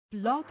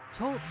Blog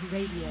Talk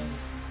Radio.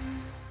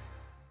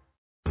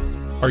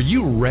 Are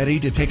you ready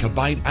to take a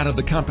bite out of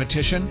the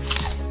competition?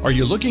 Are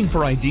you looking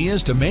for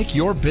ideas to make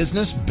your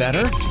business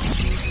better?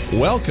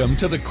 Welcome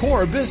to the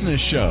Core Business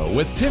Show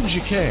with Tim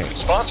Jacquet,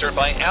 sponsored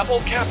by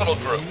Apple Capital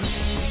Group.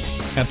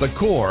 At the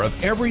core of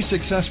every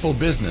successful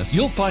business,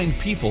 you'll find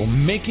people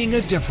making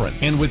a difference.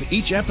 And with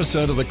each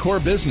episode of the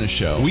Core Business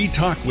Show, we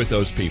talk with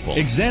those people,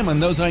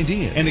 examine those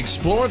ideas, and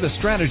explore the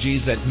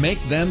strategies that make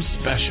them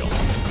special.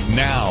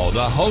 Now,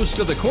 the host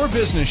of the Core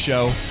Business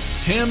Show,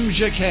 Tim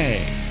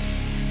Jacquet.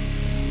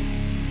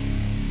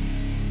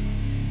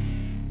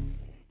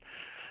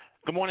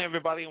 Good morning,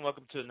 everybody, and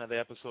welcome to another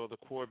episode of the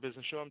Core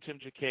Business Show. I'm Tim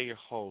Jacquet,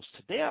 your host.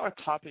 Today, our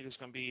topic is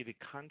going to be the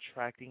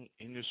contracting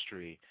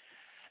industry.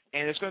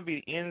 And it's going to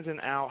be the ins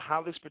and outs,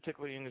 how this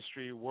particular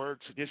industry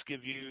works, just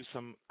give you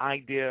some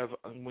idea of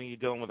when you're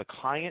dealing with a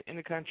client in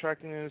the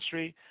contracting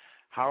industry,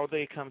 how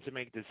they come to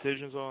make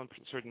decisions on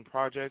certain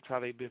projects,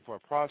 how they bid for a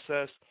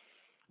process.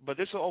 But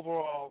this is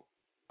overall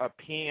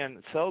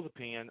sales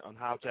opinion on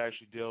how to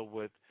actually deal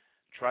with,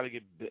 try to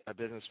get a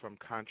business from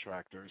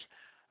contractors,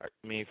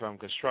 from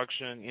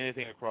construction,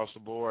 anything across the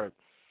board.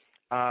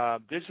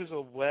 This is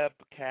a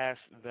webcast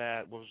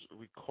that was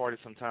recorded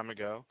some time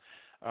ago.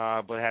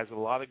 But it has a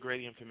lot of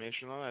great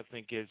information on it. I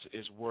think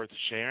it's worth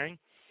sharing.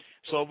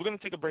 So we're going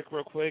to take a break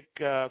real quick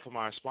from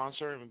our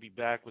sponsor, and we'll be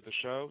back with the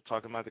show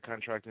talking about the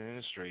contracting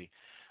industry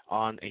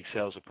on a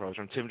sales approach.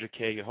 I'm Tim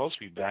Jacquet, your host.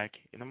 We'll be back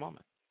in a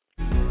moment.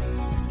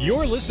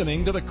 You're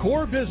listening to the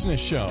Core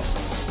Business Show,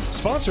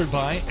 sponsored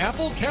by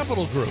Apple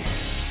Capital Group.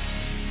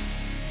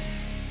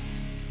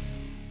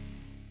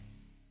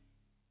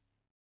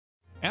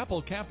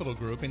 Apple Capital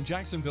Group in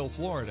Jacksonville,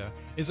 Florida,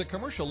 is a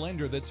commercial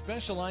lender that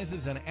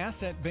specializes in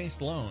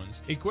asset-based loans,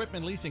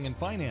 equipment leasing and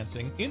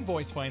financing,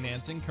 invoice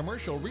financing,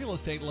 commercial real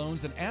estate loans,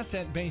 and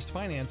asset-based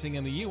financing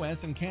in the U.S.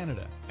 and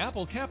Canada.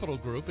 Apple Capital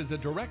Group is a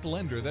direct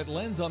lender that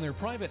lends on their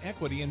private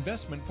equity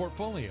investment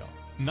portfolio.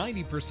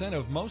 90%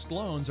 of most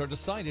loans are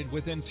decided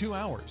within 2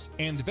 hours,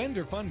 and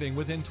vendor funding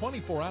within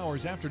 24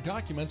 hours after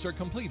documents are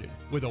completed,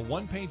 with a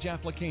one-page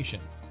application.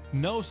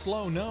 No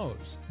slow no's,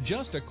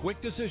 just a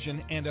quick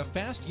decision and a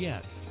fast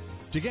yes.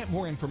 To get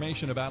more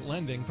information about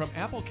lending from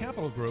Apple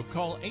Capital Group,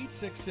 call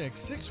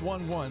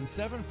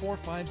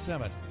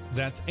 866-611-7457.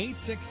 That's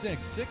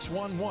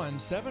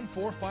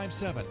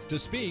 866-611-7457 to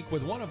speak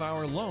with one of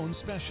our loan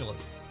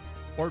specialists.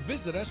 Or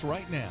visit us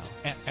right now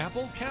at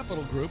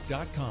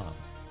applecapitalgroup.com.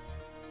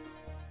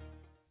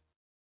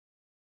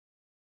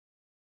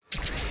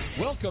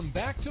 Welcome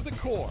back to the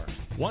Core.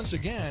 Once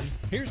again,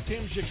 here's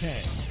Tim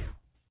Jacquet.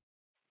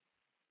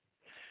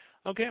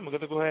 Okay, I'm going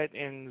to go ahead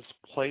and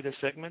play the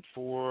segment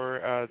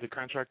for the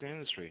contracting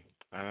industry.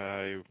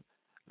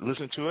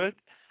 Listen to it,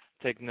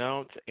 take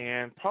notes,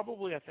 and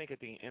probably I think at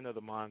the end of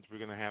the month we're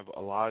going to have a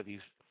lot of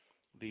these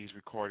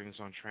recordings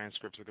on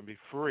transcripts that are going to be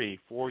free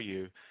for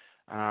you.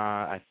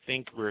 I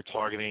think we're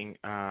targeting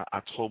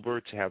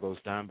October to have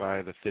those done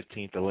by the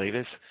 15th, the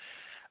latest.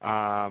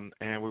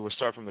 And we will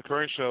start from the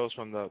current shows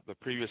from the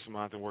previous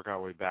month and work our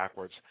way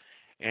backwards.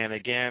 And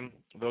again,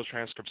 those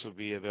transcripts will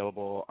be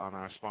available on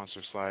our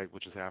sponsor site,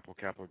 which is Apple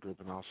Capital Group,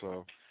 and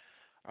also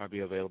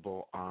be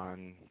available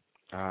on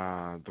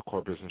the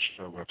Core Business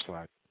Show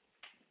website.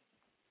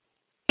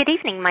 Good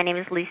evening. My name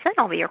is Lisa, and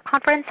I'll be your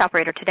conference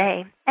operator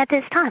today. At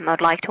this time, I'd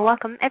like to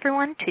welcome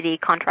everyone to the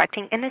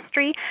Contracting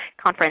Industry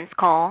conference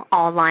call.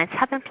 All lines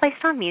have been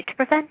placed on mute to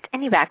prevent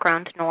any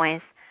background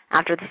noise.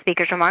 After the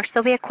speaker's remarks,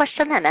 there'll be a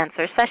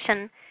question-and-answer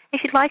session.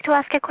 If you'd like to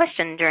ask a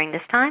question during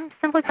this time,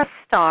 simply press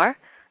star,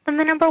 then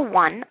the number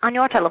 1 on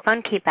your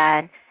telephone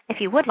keypad.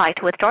 If you would like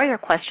to withdraw your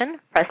question,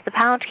 press the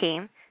pound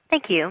key.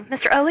 Thank you.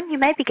 Mr. Owen, you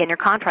may begin your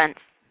conference.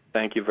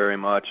 Thank you very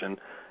much. And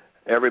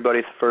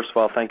everybody, first of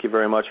all, thank you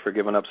very much for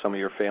giving up some of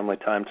your family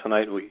time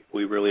tonight.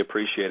 We really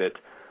appreciate it.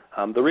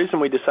 The reason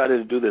we decided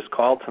to do this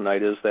call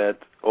tonight is that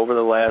over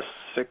the last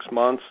 6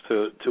 months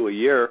to a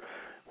year,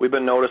 we've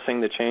been noticing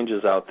the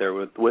changes out there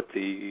with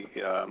the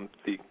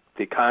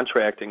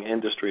contracting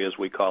industry, as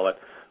we call it,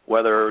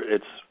 whether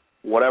it's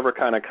whatever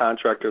kind of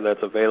contractor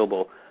that's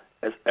available.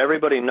 As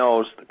everybody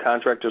knows, the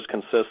contractors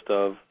consist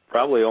of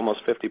probably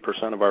almost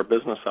 50% of our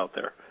business out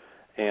there.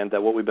 And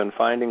what we've been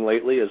finding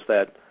lately is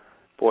that,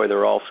 boy,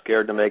 they're all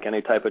scared to make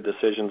any type of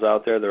decisions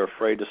out there. They're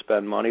afraid to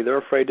spend money. They're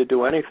afraid to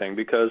do anything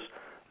because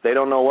they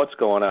don't know what's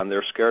going on.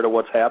 They're scared of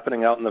what's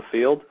happening out in the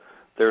field.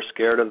 They're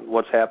scared of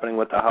what's happening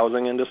with the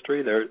housing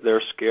industry.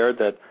 They're scared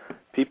that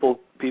people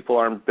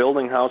aren't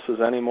building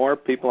houses anymore.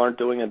 People aren't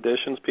doing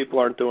additions. People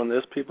aren't doing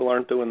this. People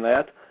aren't doing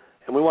that.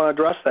 And we want to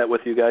address that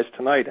with you guys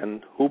tonight.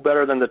 And who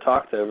better than to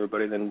talk to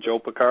everybody than Joe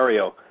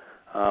Picario?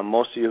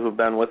 Most of you who've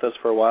been with us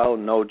for a while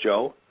know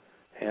Joe,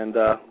 and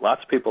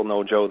lots of people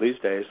know Joe these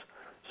days.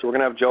 So we're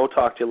going to have Joe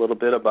talk to you a little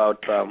bit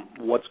about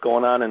what's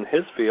going on in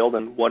his field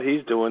and what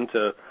he's doing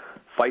to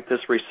fight this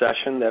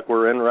recession that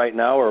we're in right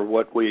now, or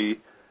what we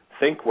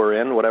think we're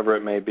in, whatever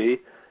it may be.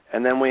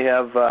 And then we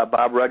have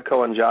Bob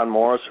Redko and John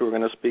Morris, who are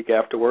going to speak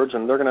afterwards,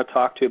 and they're going to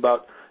talk to you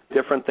about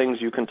different things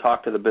you can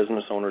talk to the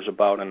business owners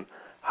about and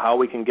how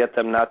we can get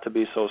them not to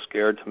be so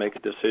scared to make a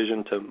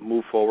decision to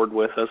move forward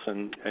with us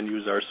and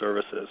use our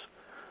services.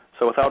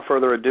 So without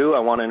further ado, I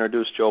want to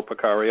introduce Joe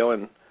Picario.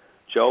 And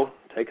Joe,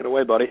 take it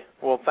away, buddy.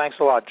 Well, thanks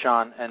a lot,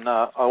 John. And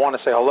I want to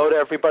say hello to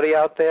everybody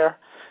out there.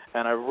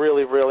 And I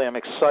really, really am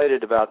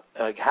excited about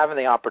having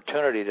the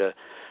opportunity to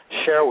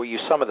share with you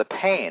some of the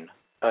pain,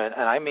 and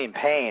I mean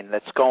pain,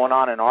 that's going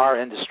on in our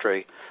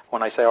industry.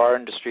 When I say our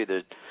industry,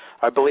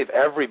 I believe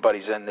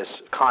everybody's in this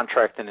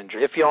contracting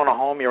industry. If you own a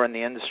home, you're in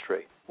the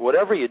industry.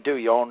 Whatever you do,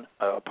 you own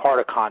a part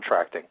of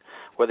contracting.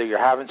 Whether you're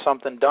having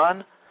something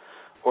done,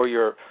 or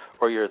you're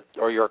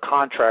a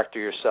contractor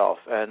yourself.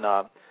 And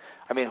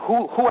I mean,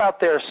 who out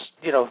there,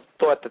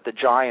 thought that the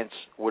Giants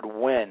would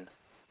win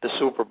the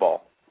Super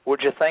Bowl?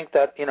 Would you think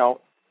that,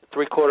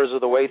 3/4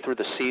 of the way through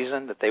the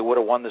season that they would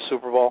have won the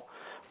Super Bowl?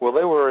 Well,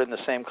 they were in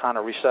the same kind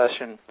of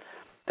recession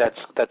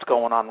that's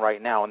going on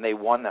right now, and they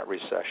won that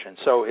recession.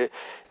 So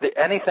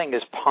anything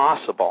is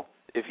possible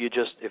if you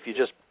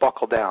just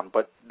buckle down.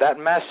 But that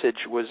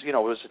message was, it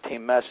was a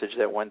team message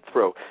that went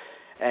through.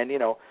 And,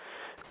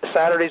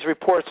 Saturday's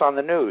reports on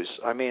the news.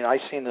 I mean, I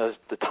seen the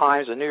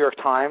Times, the New York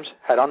Times,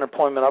 had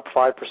unemployment up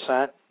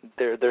 5%.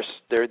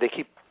 They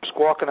keep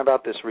squawking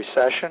about this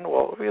recession.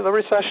 Well, the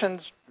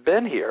recession's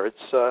been here.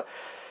 It's,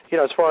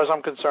 as far as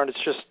I'm concerned,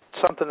 it's just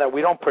something that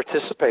we don't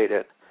participate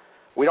in.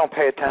 We don't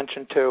pay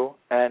attention to,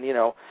 and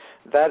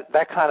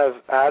that kind of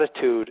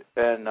attitude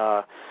and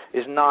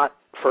is not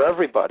for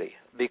everybody,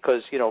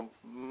 because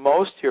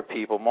most of your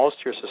people, most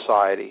of your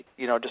society,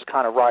 just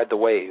kind of ride the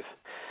wave.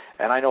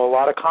 And I know a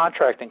lot of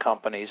contracting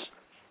companies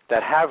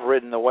that have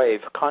ridden the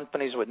wave,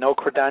 companies with no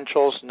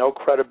credentials, no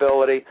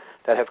credibility,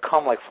 that have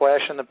come like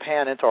flash in the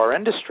pan into our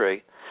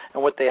industry,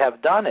 and what they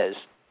have done is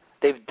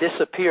they've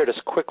disappeared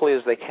as quickly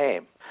as they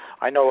came.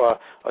 I know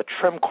a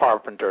trim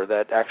carpenter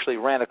that actually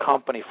ran a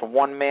company from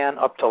one man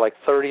up to like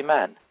 30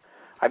 men.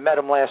 I met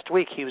him last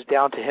week. He was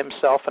down to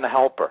himself and a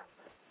helper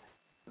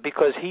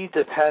because he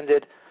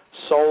depended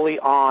solely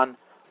on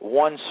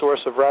one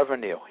source of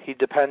revenue. He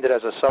depended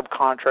as a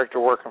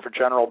subcontractor working for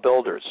General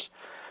Builders.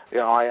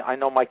 I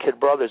know my kid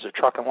brother's a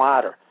truck and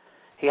ladder.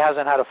 He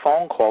hasn't had a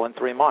phone call in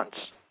 3 months.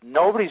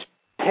 Nobody's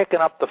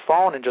picking up the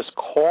phone and just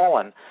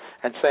calling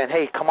and saying,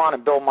 hey, come on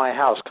and build my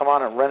house. Come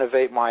on and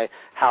renovate my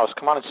house.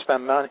 Come on and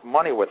spend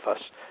money with us.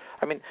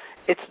 I mean,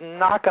 it's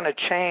not going to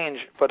change,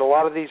 but a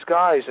lot of these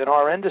guys in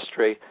our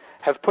industry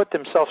have put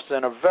themselves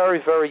in a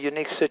very, very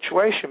unique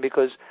situation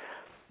because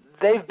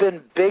they've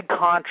been big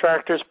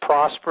contractors,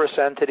 prosperous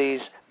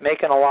entities,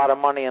 making a lot of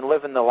money and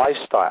living the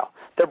lifestyle.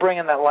 They're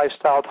bringing that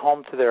lifestyle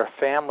home to their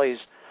families,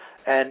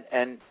 and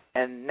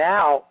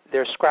now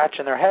they're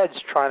scratching their heads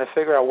trying to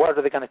figure out what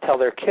are they going to tell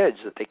their kids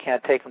that they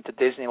can't take them to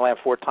Disneyland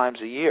 4 times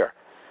a year.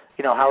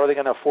 How are they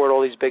going to afford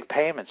all these big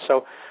payments?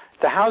 So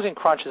the housing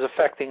crunch is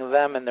affecting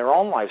them and their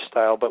own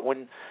lifestyle, but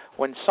when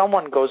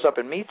someone goes up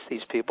and meets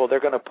these people, they're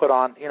going to put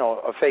on,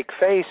 a fake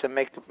face and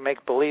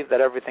make believe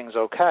that everything's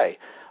okay.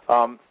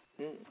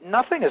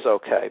 Nothing is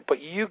okay, but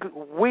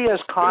we as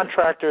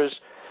contractors,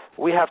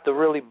 we have to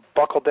really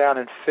buckle down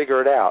and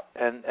figure it out.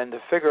 And to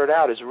figure it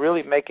out is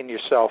really making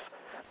yourself,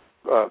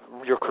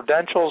 your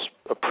credentials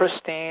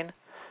pristine,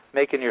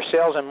 making your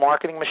sales and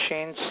marketing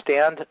machine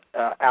stand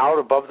out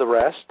above the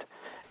rest,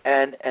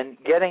 and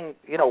getting,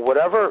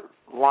 whatever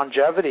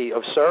longevity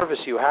of service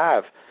you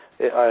have,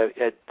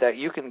 that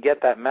you can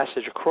get that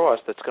message across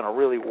that's going to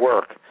really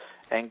work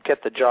and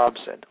get the jobs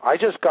in. I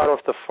just got off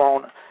the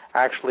phone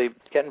actually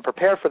getting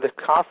prepared for the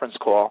conference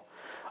call.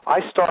 I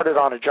started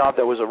on a job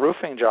that was a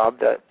roofing job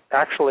that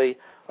actually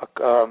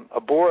a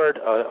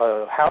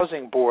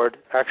housing board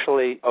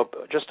actually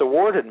just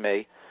awarded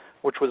me,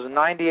 which was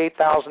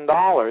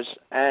 $98,000,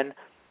 and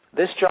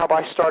this job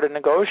I started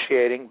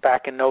negotiating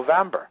back in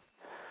November.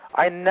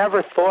 I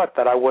never thought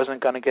that I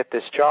wasn't going to get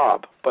this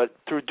job, but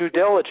through due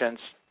diligence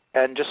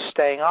and just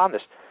staying on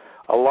this,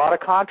 a lot of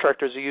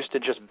contractors are used to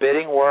just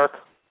bidding work,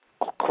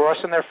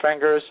 crossing their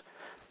fingers,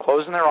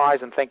 closing their eyes,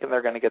 and thinking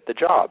they're going to get the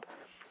job.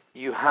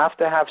 You have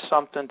to have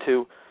something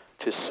to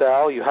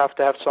sell. You have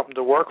to have something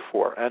to work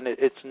for, and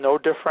it's no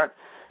different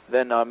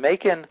than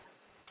making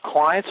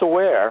clients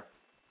aware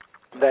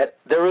that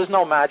there is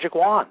no magic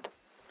wand.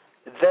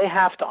 They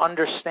have to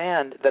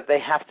understand that they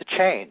have to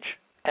change.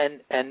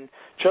 And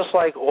just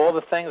like all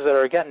the things that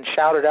are getting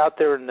shouted out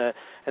there in the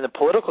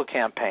political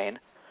campaign,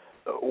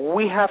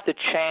 we have to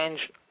change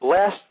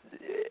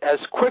as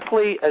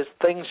quickly as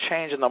things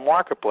change in the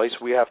marketplace.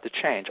 We have to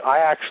change.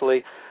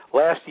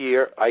 Last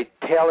year, I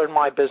tailored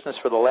my business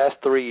for the last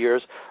 3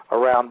 years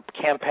around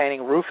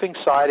campaigning roofing,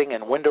 siding,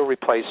 and window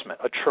replacement,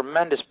 a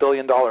tremendous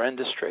billion-dollar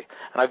industry.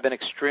 And I've been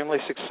extremely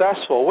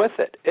successful with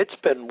it. It's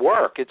been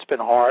work. It's been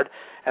hard,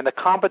 and the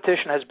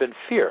competition has been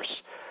fierce.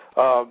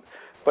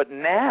 But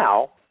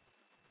now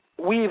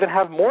we even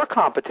have more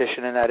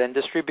competition in that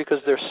industry because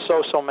there's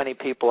so many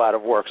people out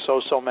of work,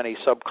 so many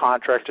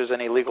subcontractors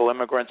and illegal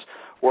immigrants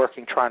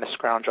working, trying to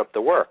scrounge up the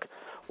work.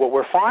 What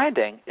we're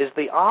finding is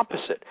the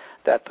opposite,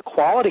 that the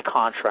quality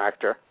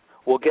contractor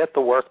will get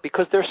the work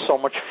because there's so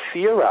much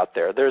fear out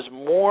there. There's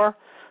more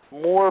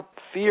more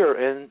fear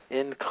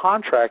in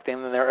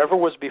contracting than there ever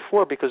was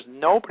before, because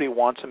nobody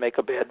wants to make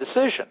a bad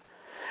decision.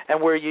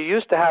 And where you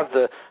used to have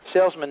the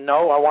salesman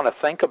know, I want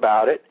to think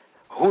about it,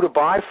 who to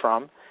buy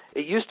from,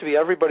 it used to be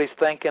everybody's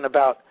thinking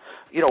about,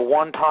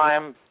 one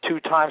time, 2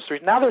 times, 3.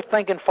 Now they're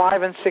thinking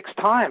 5 and 6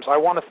 times. I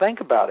want to think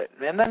about it.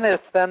 And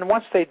then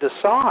once they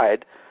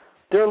decide,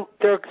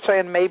 they're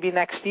saying maybe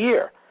next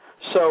year.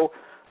 So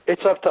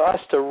it's up to us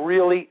to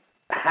really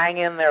hang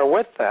in there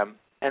with them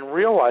and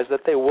realize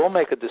that they will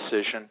make a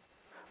decision,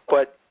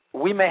 but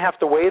we may have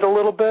to wait a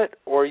little bit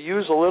or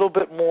use a little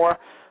bit more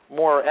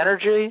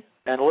energy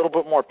and a little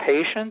bit more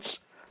patience.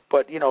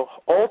 But,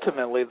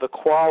 ultimately the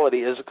quality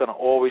is going to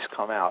always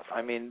come out.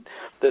 I mean,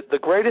 the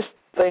greatest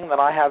thing that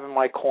I have in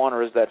my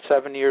corner is that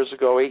 7 years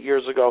ago, 8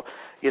 years ago,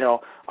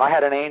 I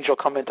had an angel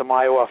come into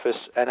my office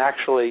and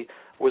actually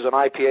was an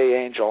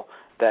IPA angel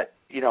that,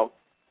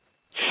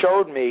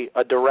 showed me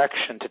a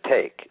direction to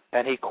take,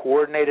 and he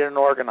coordinated and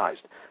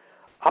organized.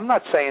 I'm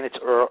not saying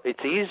it's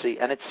easy,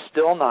 and it's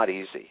still not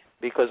easy,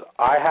 because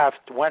I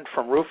went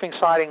from roofing,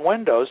 siding,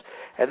 windows,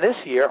 and this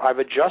year I've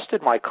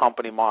adjusted my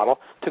company model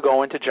to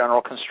go into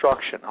general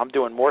construction. I'm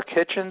doing more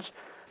kitchens,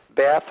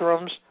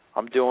 bathrooms,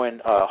 I'm doing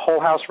whole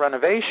house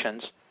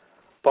renovations,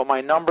 but my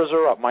numbers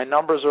are up. My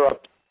numbers are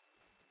up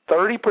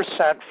 30%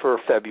 for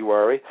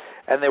February,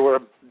 and they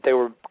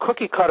were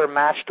cookie cutter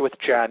matched with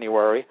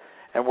January,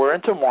 and we're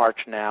into March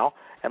now,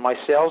 and my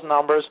sales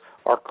numbers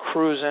are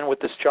cruising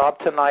with this job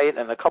tonight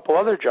and a couple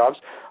other jobs.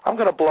 I'm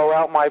going to blow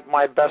out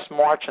my best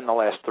March in the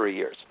last 3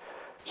 years.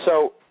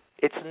 So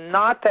it's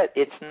not that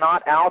it's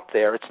not out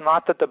there. It's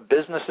not that the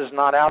business is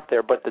not out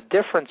there, but the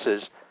difference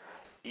is,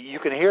 you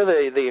can hear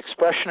the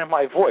expression in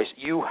my voice.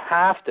 You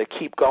have to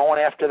keep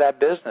going after that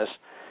business,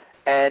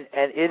 and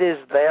it is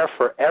there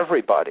for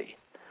everybody.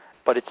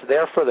 But it's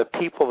there for the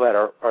people that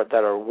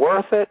are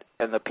worth it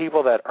and the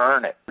people that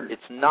earn it.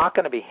 It's not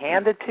going to be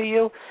handed to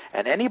you,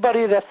 and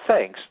anybody that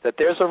thinks that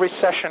there's a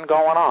recession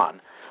going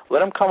on, let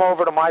them come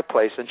over to my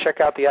place and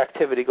check out the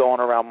activity going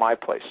around my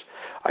place.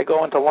 I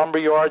go into lumber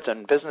yards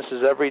and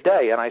businesses every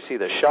day, and I see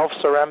the shelves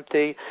are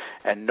empty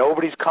and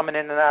nobody's coming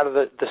in and out of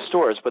the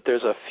stores. But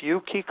there's a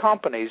few key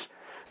companies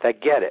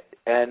that get it,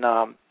 and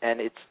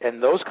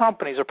those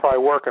companies are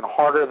probably working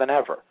harder than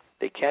ever.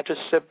 They can't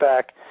just sit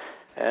back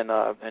and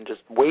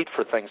just wait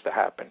for things to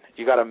happen.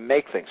 You got to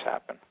make things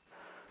happen.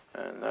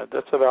 And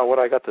that's about what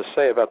I got to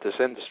say about this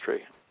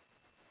industry.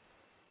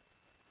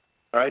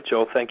 All right,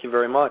 Joe, thank you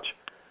very much.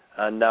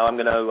 And now I'm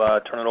going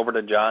to turn it over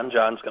to John.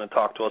 John's going to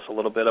talk to us a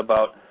little bit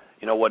about,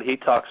 what he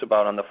talks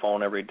about on the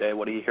phone every day,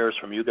 what he hears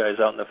from you guys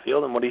out in the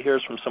field, and what he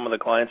hears from some of the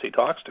clients he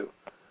talks to.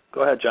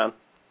 Go ahead, John.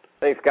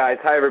 Thanks, guys.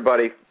 Hi,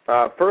 everybody.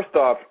 First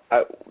off,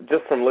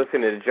 just from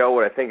listening to Joe,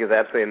 what I think is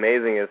absolutely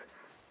amazing is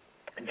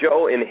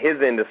Joe in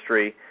his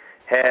industry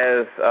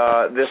has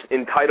this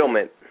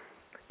entitlement.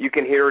 You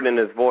can hear it in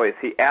his voice.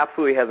 He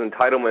absolutely has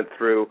entitlement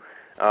through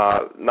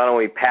not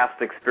only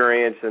past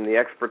experience and the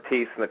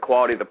expertise and the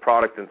quality of the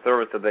product and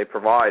service that they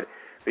provide,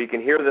 but you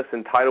can hear this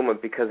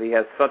entitlement because he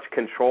has such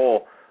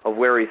control of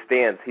where he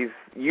stands. He's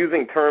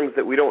using terms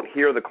that we don't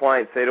hear the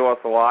client say to us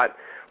a lot,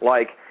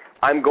 like,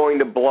 I'm going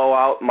to blow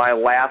out my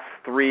last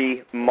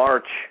 3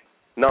 March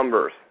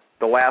numbers,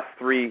 the last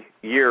 3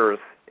 years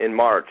in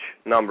March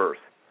numbers.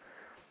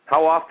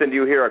 How often do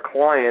you hear a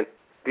client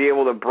be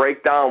able to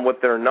break down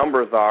what their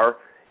numbers are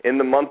in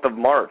the month of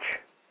March?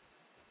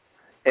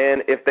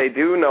 And if they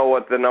do know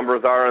what the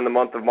numbers are in the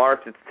month of March,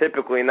 it's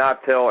typically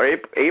not till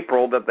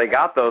April that they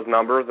got those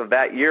numbers of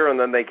that year, and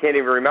then they can't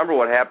even remember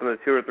what happened the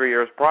 2 or 3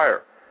 years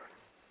prior.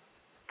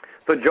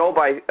 So Joe,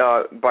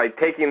 by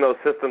taking those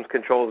systems,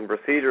 controls, and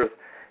procedures,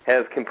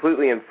 has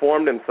completely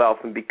informed himself,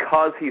 and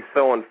because he's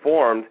so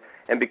informed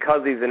and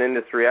because he's an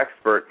industry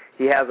expert,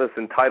 he has this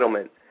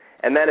entitlement.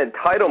 And that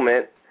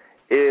entitlement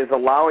is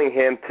allowing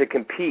him to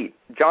compete.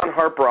 John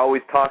Harper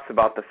always talks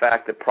about the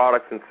fact that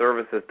products and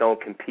services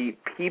don't compete,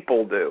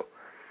 people do.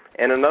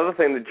 And another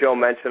thing that Joe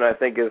mentioned I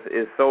think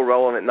is so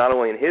relevant not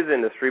only in his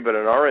industry but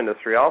in our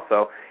industry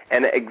also,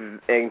 and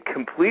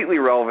completely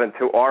relevant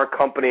to our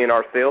company and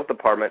our sales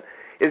department,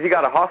 is you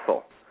got to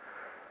hustle.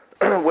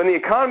 When the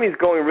economy is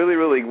going really,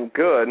 really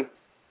good,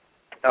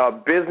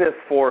 business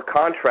for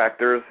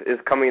contractors is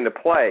coming into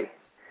play.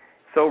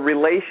 So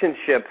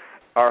relationships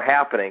are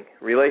happening.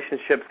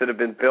 Relationships that have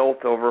been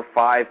built over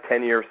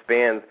 5-10 year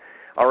spans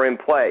are in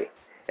play.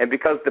 And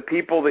because the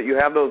people that you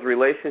have those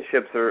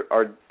relationships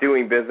are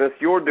doing business,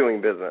 you're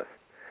doing business.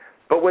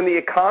 But when the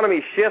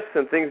economy shifts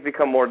and things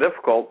become more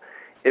difficult,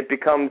 it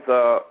becomes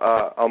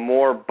a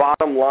more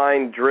bottom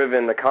line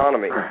driven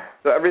economy.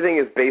 So everything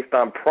is based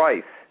on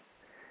price.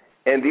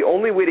 And the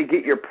only way to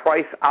get your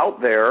price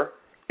out there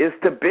is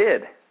to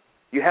bid.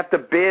 You have to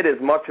bid as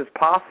much as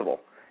possible.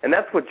 And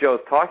that's what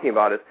Joe's talking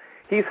about, is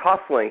he's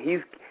hustling.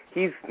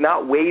 He's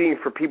not waiting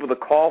for people to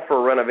call for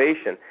a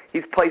renovation.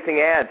 He's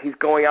placing ads. He's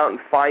going out and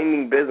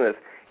finding business.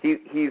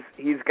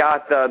 He's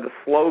got the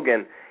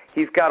slogan.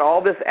 He's got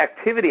all this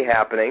activity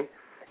happening,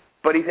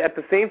 but he's at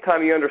the same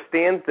time he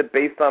understands that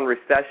based on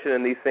recession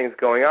and these things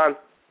going on,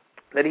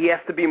 that he has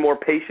to be more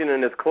patient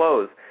in his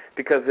close,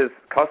 because his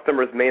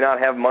customers may not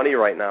have money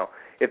right now.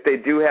 If they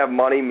do have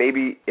money,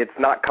 maybe it's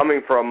not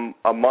coming from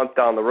a month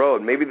down the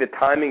road. Maybe the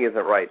timing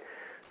isn't right.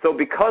 So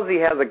because he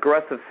has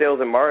aggressive sales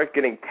and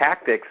marketing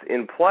tactics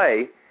in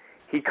play,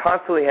 he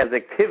constantly has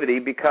activity.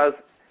 Because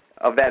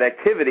of that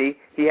activity,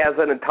 he has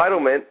an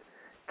entitlement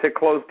to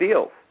close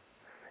deals.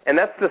 And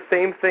that's the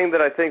same thing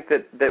that I think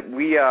that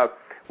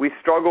we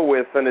struggle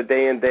with on a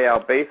day in, day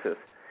out basis.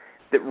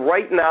 That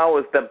right now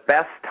is the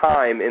best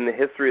time in the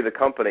history of the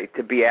company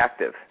to be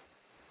active.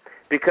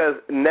 Because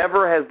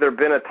never has there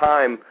been a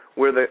time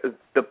where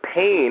the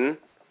pain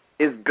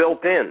is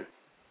built in.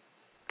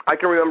 I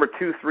can remember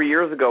 2-3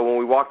 years ago when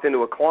we walked into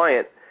a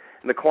client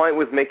and the client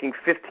was making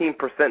 15%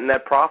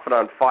 net profit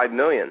on $5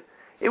 million.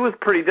 It was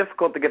pretty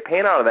difficult to get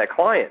pain out of that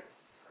client.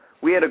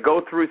 We had to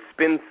go through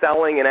spin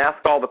selling and ask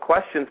all the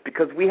questions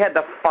because we had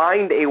to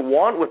find a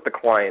want with the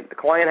client. The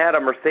client had a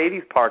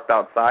Mercedes parked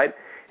outside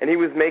and he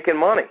was making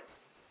money.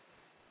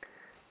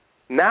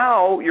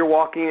 Now you're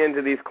walking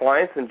into these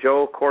clients, and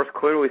Joe, of course,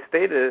 clearly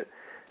stated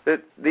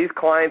that these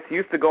clients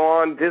used to go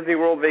on Disney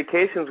World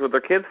vacations with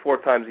their kids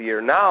 4 times a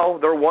year. Now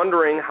they're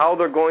wondering how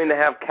they're going to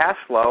have cash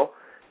flow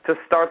to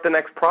start the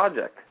next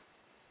project.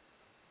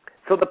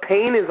 So the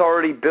pain is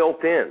already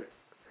built in.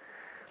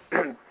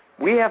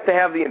 We have to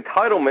have the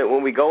entitlement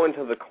when we go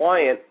into the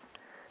client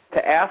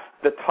to ask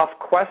the tough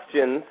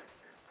questions,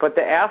 but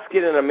to ask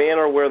it in a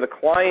manner where the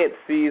client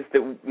sees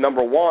that,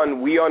 number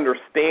one, we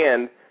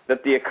understand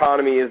that the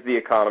economy is the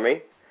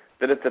economy,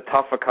 that it's a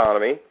tough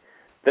economy,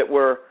 that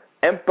we're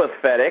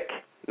empathetic,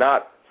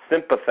 not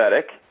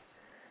sympathetic.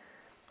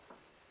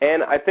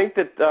 And I think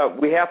that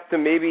we have to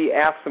maybe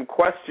ask some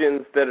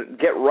questions that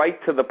get right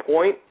to the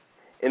point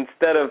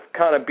instead of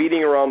kind of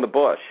beating around the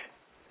bush.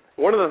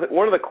 One of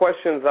the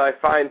questions I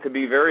find to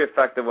be very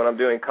effective when I'm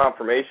doing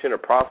confirmation or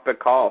prospect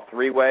call, a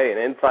 3-way, an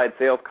inside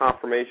sales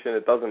confirmation,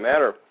 it doesn't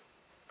matter,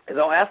 is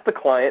I'll ask the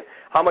client,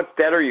 how much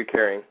debt are you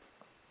carrying?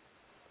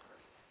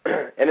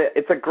 And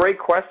it's a great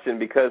question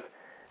because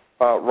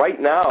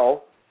right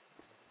now,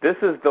 this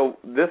is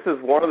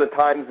one of the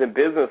times in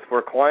business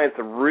where clients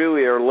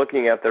really are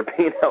looking at their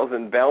P&Ls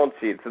and balance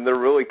sheets, and they're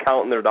really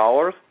counting their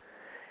dollars.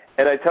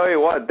 And I tell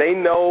you what, they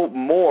know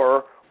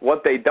more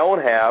what they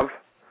don't have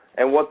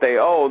and what they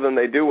owe than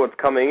they do what's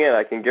coming in.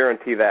 I can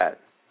guarantee that.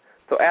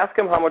 So ask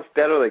them, how much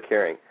debt are they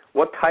carrying?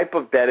 What type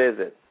of debt is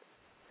it?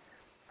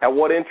 At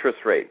what interest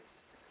rate?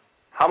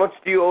 How much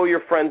do you owe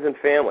your friends and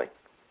family?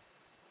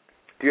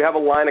 Do you have a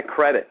line of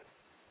credit?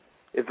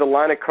 Is the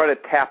line of credit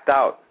tapped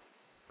out?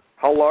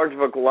 How large of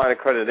a line of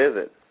credit is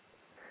it?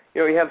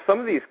 You know, you have some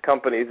of these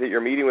companies that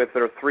you're meeting with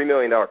that are $3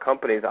 million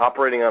companies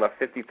operating on a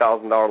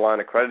 $50,000 line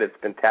of credit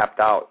that's been tapped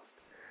out.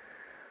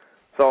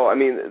 So, I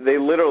mean, they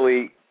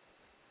literally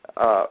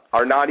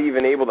are not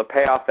even able to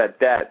pay off that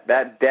debt.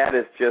 That debt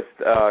is just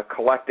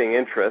collecting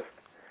interest,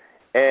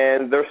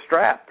 and they're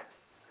strapped.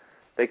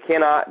 They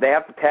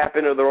have to tap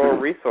into their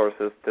own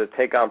resources to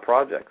take on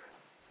projects.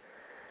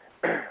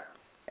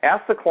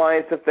 Ask the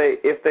clients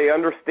if they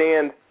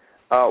understand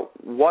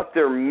what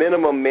their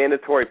minimum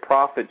mandatory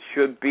profit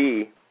should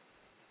be,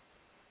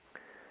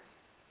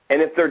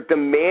 and if they're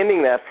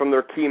demanding that from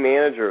their key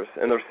managers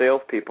and their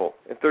salespeople,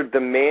 if they're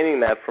demanding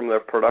that from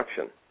their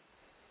production.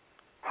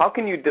 How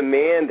can you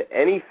demand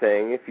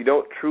anything if you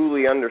don't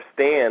truly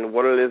understand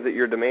what it is that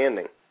you're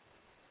demanding?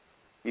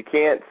 You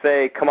can't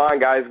say, come on,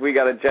 guys, we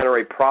got to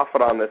generate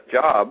profit on this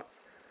job.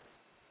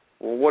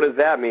 Well, what does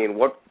that mean?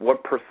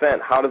 What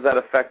percent? How does that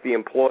affect the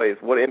employees?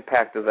 What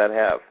impact does that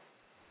have?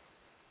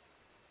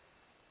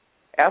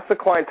 Ask the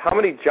clients how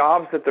many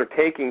jobs that they're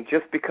taking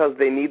just because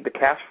they need the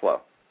cash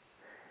flow.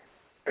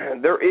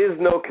 There is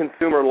no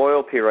consumer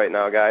loyalty right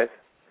now, guys.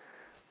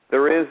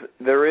 There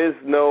is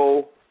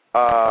no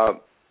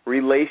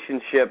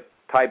relationship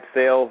type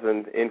sales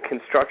in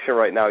construction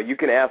right now. You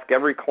can ask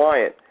every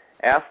client,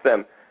 ask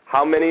them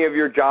how many of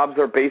your jobs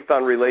are based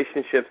on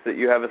relationships that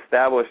you have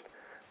established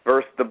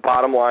versus the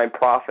bottom line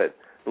profit,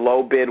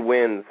 low bid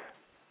wins.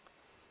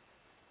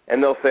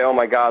 And they'll say, oh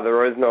my God,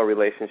 there is no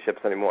relationships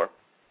anymore.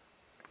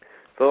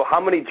 So how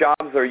many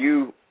jobs are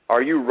you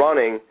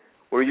running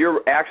where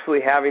you're actually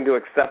having to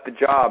accept a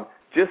job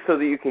just so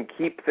that you can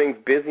keep things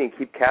busy and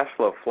keep cash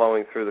flow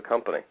flowing through the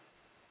company?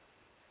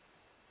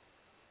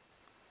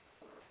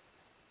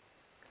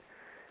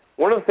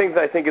 One of the things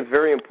I think is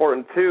very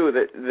important, too,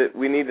 that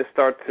we need to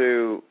start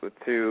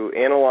to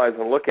analyze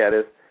and look at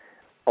is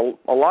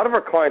a lot of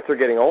our clients are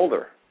getting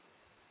older.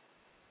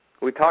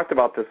 We talked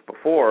about this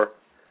before.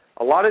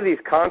 A lot of these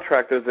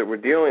contractors that we're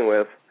dealing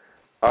with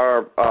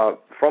are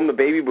from the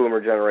baby boomer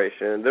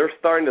generation. They're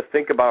starting to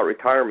think about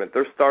retirement.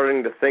 They're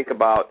starting to think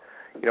about,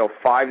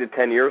 5 to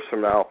 10 years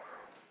from now.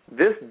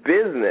 This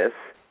business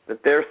that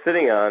they're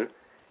sitting on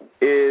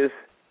is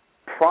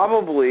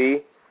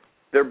probably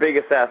their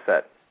biggest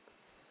asset.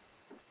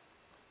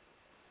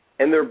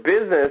 And their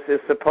business is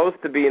supposed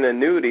to be an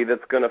annuity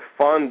that's going to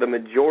fund the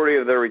majority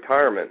of their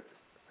retirement.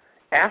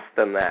 Ask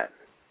them that.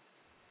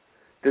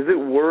 Does it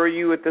worry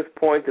you at this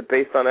point that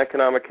based on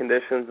economic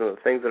conditions and the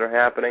things that are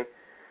happening,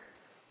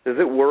 Does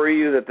it worry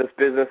you that this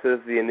business is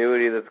the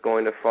annuity that's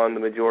going to fund the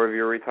majority of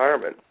your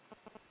retirement?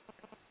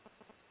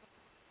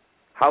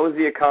 How is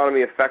the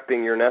economy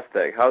affecting your nest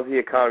egg? How is the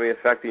economy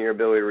affecting your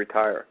ability to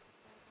retire?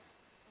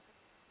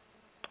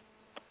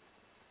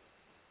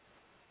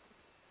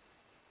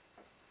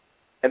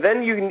 And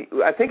then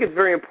I think it's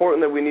very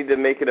important that we need to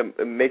make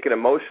it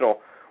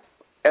emotional.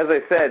 As I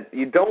said,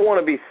 you don't want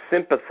to be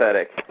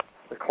sympathetic.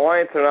 The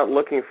clients are not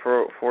looking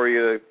for you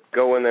to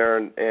go in there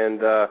and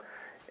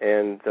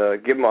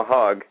give them a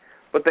hug,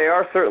 but they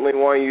are certainly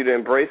wanting you to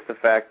embrace the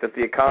fact that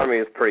the economy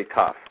is pretty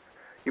tough.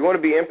 You want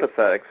to be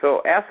empathetic.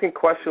 So asking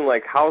questions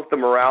like, how's the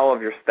morale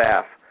of your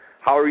staff?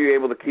 How are you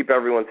able to keep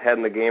everyone's head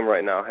in the game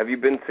right now? Have you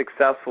been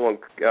successful in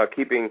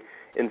keeping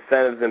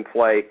incentives in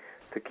play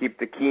to keep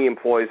the key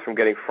employees from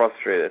getting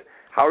frustrated?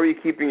 How are you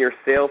keeping your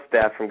sales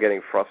staff from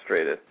getting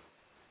frustrated?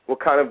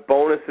 What kind of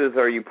bonuses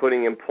are you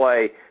putting in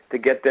play to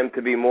get them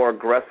to be more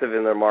aggressive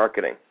in their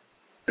marketing?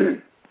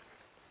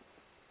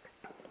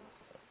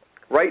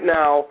 Right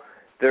now,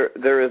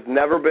 there has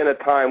never been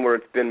a time where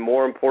it's been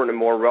more important and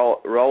more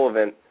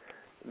relevant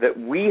that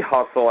we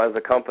hustle as a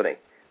company.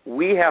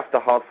 We have to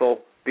hustle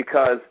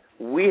because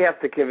we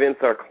have to convince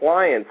our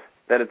clients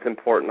that it's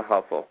important to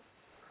hustle.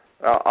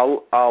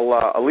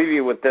 I'll leave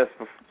you with this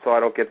so I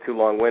don't get too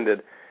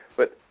long-winded.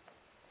 But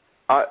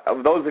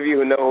those of you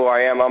who know who I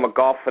am, I'm a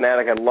golf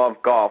fanatic. I love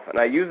golf. And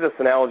I use this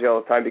analogy all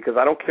the time because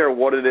I don't care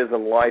what it is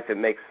in life, it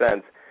makes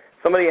sense.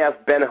 Somebody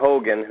asked Ben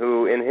Hogan,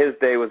 who in his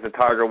day was the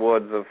Tiger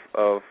Woods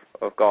of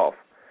golf.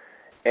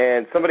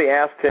 And somebody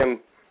asked him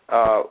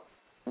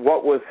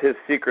what was his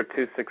secret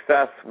to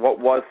success, what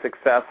was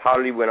success, how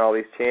did he win all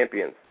these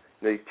championships.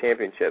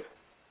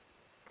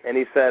 And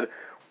he said,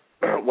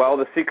 well,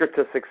 the secret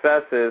to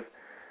success is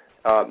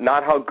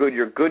not how good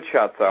your good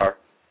shots are,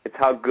 it's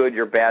how good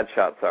your bad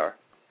shots are.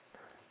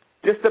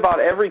 Just about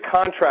every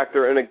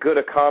contractor in a good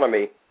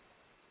economy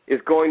is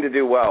going to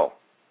do well.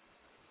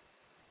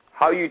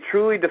 How you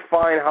truly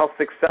define how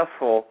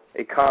successful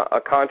a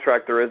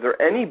contractor is,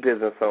 or any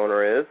business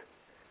owner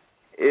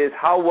is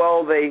how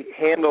well they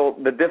handle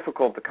the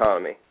difficult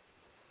economy.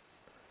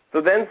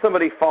 So then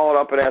somebody followed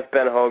up and asked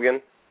Ben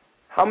Hogan,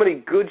 how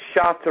many good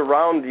shots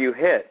around do you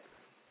hit?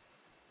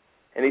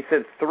 And he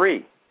said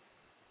 3.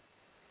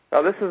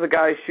 Now this is a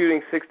guy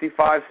shooting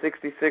 65,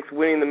 66,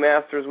 winning the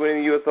Masters,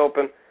 winning the U.S.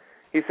 Open.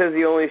 He says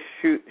he only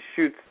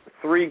shoots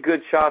 3 good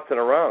shots in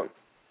a round.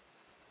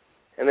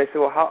 And they said,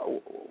 well,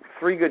 how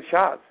 3 good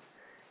shots?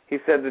 He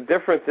said, the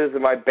difference is that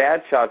my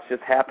bad shots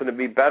just happen to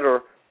be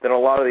better than a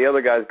lot of the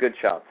other guys' good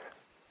shots.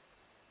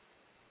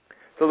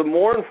 So the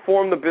more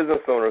informed the business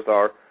owners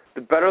are,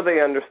 the better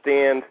they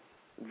understand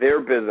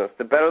their business,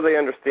 the better they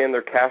understand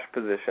their cash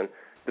position,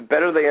 the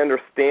better they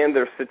understand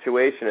their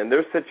situation. And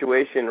their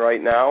situation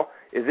right now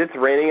is it's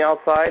raining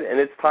outside and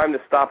it's time to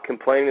stop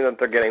complaining that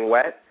they're getting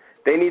wet.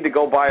 They need to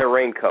go buy a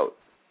raincoat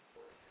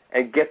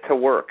and get to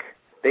work.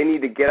 They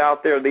need to get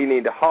out there. They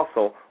need to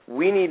hustle.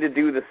 We need to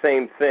do the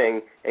same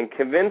thing and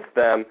convince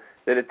them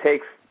that it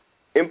takes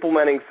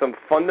implementing some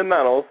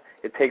fundamentals,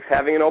 it takes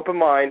having an open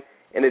mind,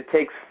 and it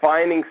takes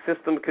finding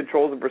system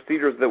controls and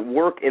procedures that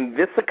work in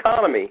this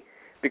economy,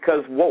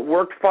 because what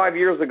worked 5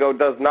 years ago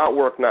does not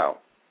work now.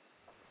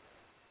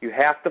 You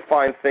have to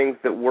find things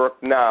that work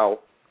now,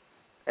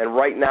 and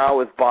right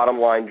now is bottom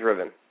line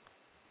driven.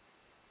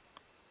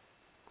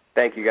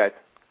 Thank you, guys.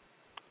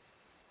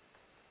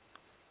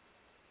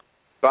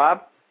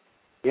 Bob?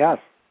 Yes.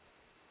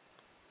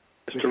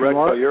 Mr.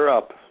 Redco, you're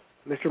up.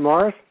 Mr.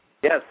 Morris?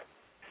 Yes.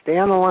 Stay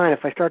on the line. If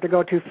I start to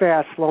go too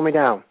fast, slow me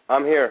down.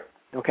 I'm here.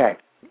 Okay.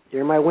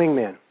 You're my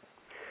wingman.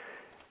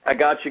 I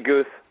got you,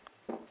 Goose.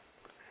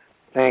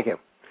 Thank you.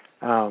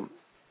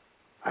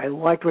 I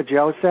liked what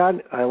Joe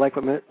said. I like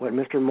what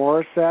Mr.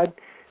 Morris said.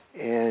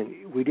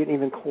 And we didn't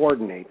even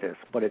coordinate this,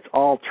 but it's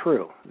all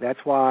true. That's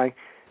why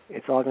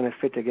it's all going to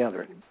fit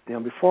together. Now,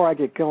 before I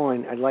get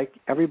going, I'd like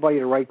everybody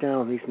to write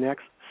down these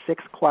next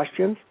 6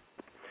 questions.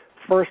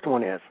 First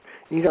one is,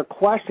 these are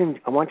questions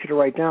I want you to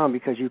write down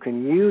because you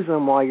can use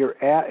them while you're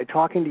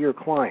talking to your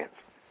clients.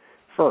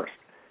 First,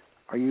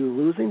 are you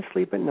losing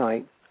sleep at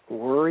night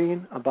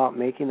worrying about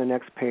making the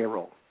next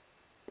payroll?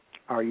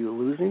 Are you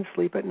losing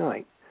sleep at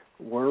night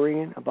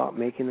worrying about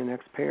making the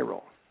next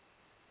payroll?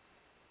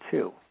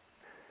 2,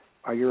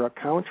 are your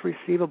accounts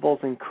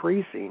receivables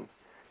increasing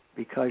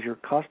because your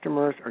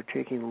customers are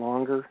taking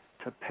longer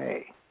to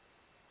pay?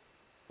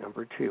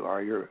 Number 2,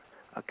 are your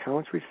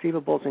accounts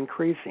receivables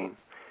increasing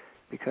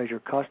because your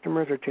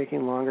customers are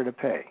taking longer to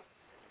pay?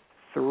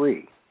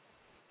 3,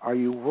 are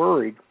you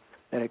worried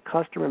that a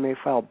customer may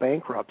file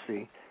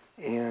bankruptcy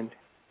and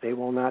they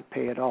will not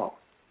pay at all?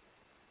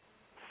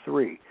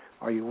 3,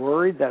 are you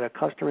worried that a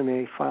customer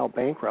may file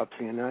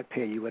bankruptcy and not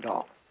pay you at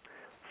all?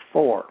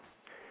 4,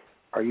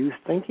 are you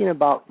thinking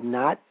about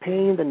not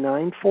paying the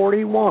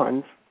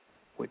 941s,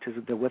 which is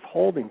the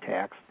withholding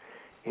tax,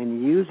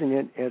 and using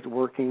it as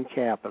working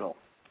capital?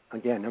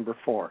 Again, number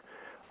 4,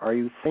 are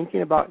you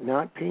thinking about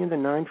not paying the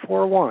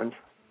 941s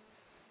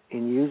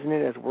and using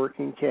it as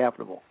working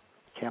capital?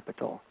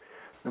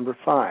 Number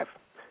 5,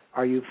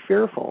 are you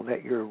fearful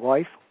that your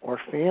wife or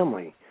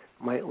family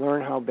might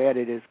learn how bad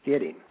it is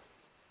getting?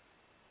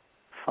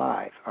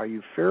 5, are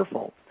you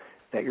fearful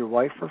that your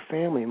wife or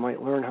family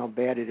might learn how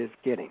bad it is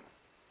getting?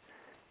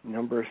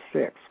 Number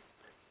 6,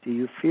 do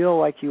you feel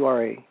like you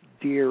are a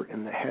deer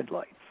in the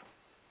headlights?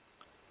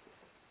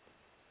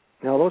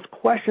 Now, those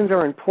questions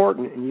are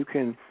important, and you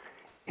can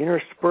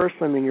intersperse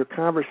them in your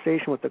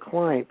conversation with the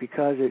client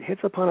because it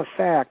hits upon a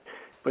fact,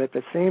 but at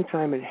the same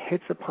time it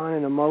hits upon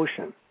an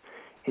emotion.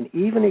 And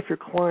even if your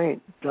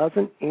client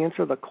doesn't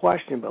answer the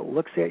question but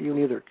looks at you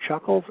and either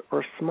chuckles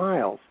or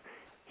smiles,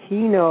 he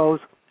knows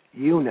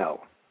you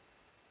know.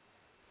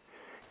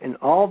 And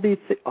all these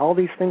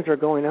things are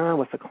going on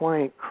with the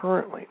client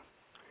currently.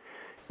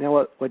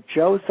 Now, what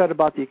Joe said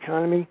about the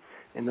economy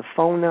and the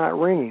phone not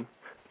ringing,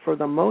 for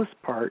the most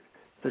part,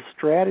 the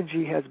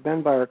strategy has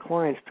been by our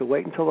clients to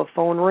wait until the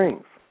phone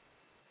rings.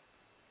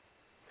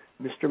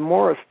 Mr.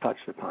 Morris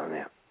touched upon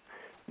that.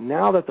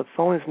 Now that the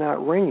phone is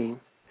not ringing,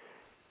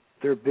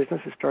 their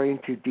business is starting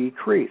to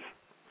decrease.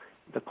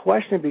 The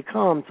question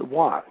becomes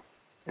why?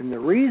 And the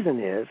reason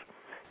is,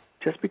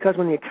 just because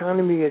when the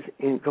economy is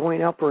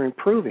going up or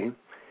improving,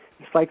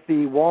 it's like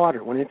the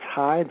water. When it's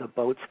high, the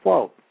boats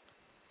float.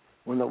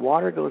 When the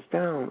water goes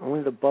down,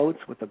 only the boats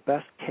with the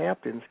best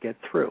captains get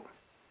through.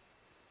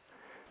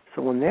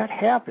 So when that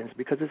happens,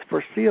 because it's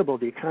foreseeable,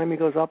 the economy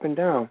goes up and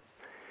down,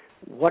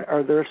 what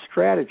are their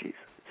strategies?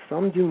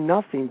 Some do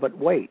nothing but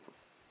wait.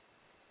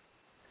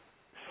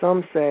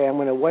 Some say, I'm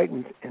going to wait,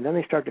 and then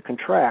they start to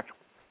contract.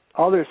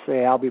 Others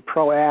say, I'll be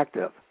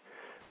proactive.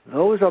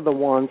 Those are the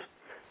ones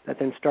that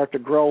then start to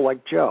grow like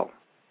Joe.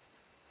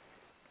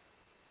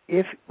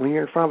 If, when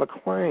you're in front of a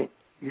client,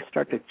 you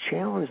start to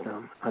challenge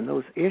them on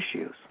those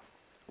issues,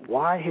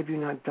 why have you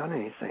not done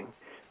anything?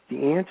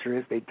 The answer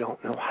is they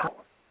don't know how.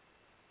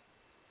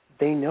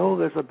 They know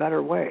there's a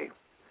better way.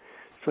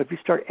 So if you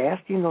start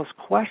asking those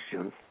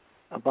questions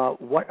about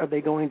what are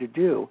they going to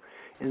do,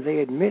 and they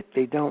admit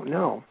they don't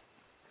know,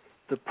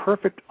 the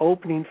perfect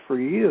opening for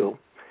you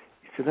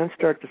is to then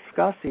start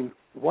discussing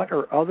what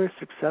are other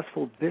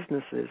successful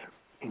businesses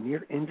in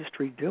your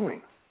industry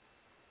doing.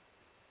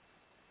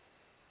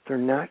 They're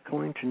not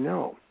going to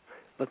know,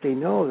 but they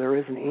know there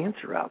is an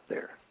answer out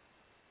there.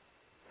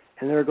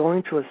 And they're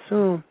going to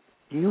assume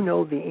you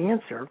know the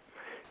answer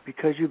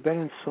because you've been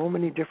in so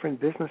many different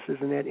businesses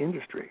in that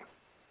industry.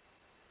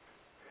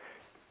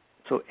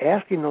 So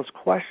asking those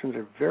questions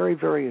are very,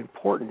 very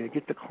important to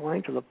get the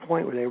client to the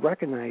point where they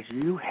recognize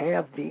you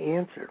have the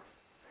answer.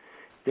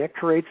 That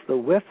creates the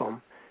with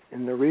them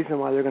and the reason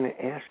why they're going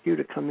to ask you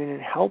to come in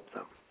and help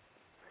them.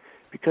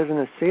 Because in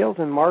a sales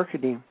and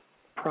marketing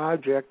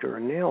project or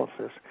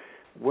analysis,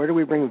 where do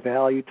we bring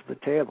value to the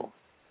table?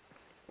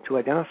 To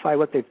identify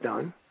what they've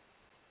done,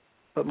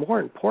 but more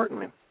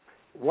importantly,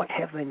 what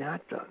have they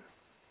not done?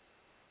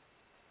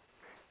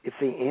 If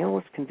the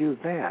analyst can do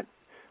that,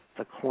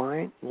 the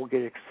client will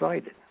get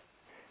excited.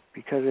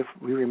 Because if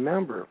we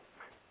remember,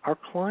 our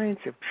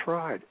clients have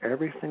tried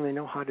everything they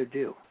know how to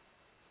do.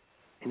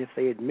 And if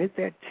they admit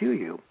that to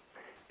you,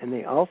 and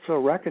they also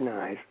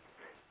recognize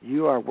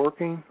you are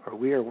working or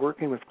we are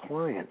working with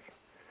clients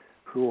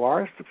who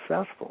are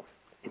successful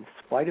in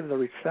spite of the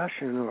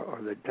recession or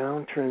the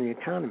downturn in the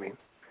economy,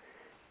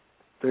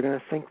 they're going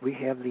to think we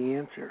have the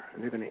answer,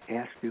 and they're going to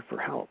ask you for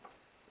help.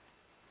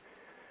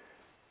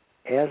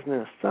 As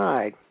an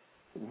aside,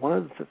 one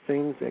of the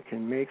things that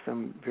can make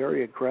them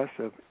very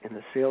aggressive in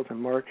the sales and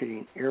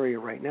marketing area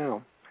right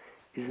now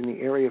is in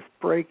the area of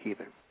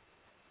break-even.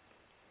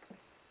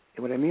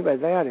 And what I mean by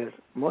that is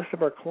most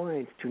of our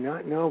clients do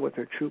not know what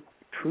their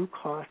true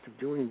cost of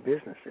doing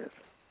business is.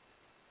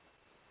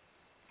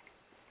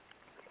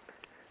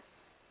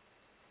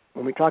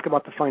 When we talk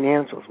about the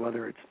financials,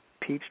 whether it's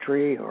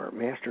Peachtree or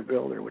Master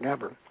Build or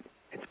whatever,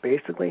 it's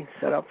basically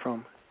set up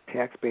from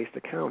tax-based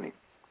accounting.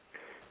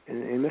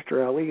 And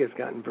Mr. Ali has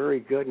gotten very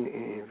good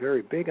and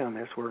very big on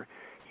this, where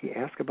he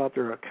asks about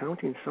their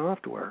accounting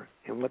software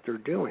and what they're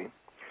doing.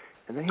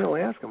 And then he'll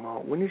ask them,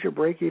 well, when is your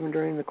break even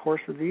during the course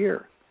of the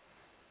year?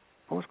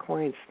 Most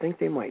clients think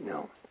they might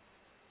know.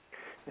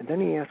 And then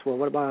he asks, well,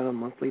 what about on a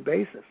monthly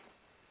basis?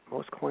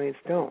 Most clients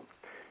don't.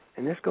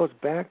 And this goes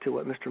back to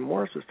what Mr.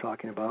 Morris was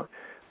talking about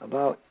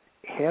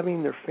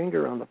having their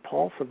finger on the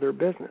pulse of their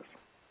business.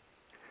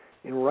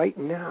 And right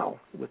now,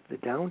 with the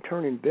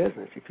downturn in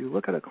business, if you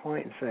look at a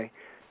client and say,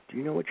 do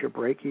you know what your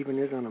break-even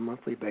is on a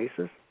monthly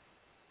basis?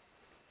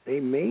 They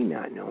may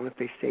not know. And if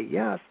they say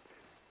yes,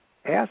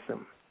 ask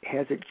them,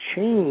 has it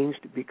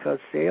changed because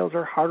sales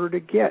are harder to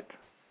get?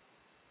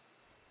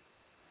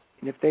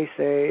 And if they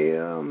say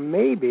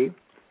maybe,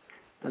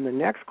 then the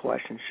next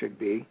question should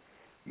be,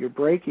 your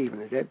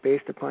break-even, is that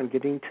based upon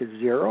getting to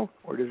zero,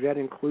 or does that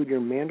include your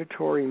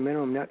mandatory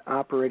minimum net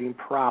operating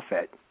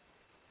profit?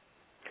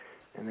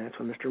 And that's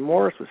what Mr.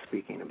 Morris was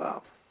speaking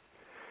about.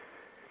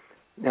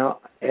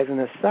 Now, as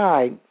an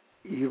aside,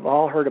 you've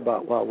all heard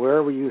about, well,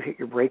 where will you hit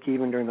your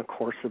break-even during the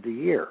course of the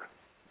year?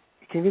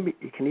 It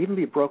can even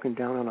be broken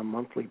down on a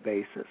monthly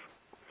basis.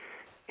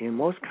 And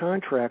most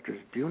contractors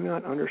do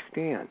not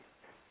understand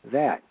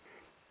that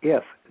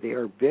if they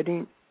are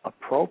bidding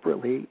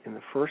appropriately in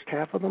the first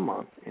half of the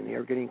month, and they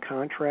are getting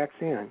contracts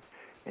in,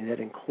 and that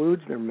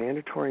includes their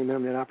mandatory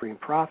minimum net operating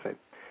profit,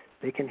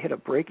 they can hit a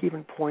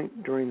break-even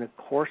point during the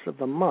course of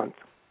the month.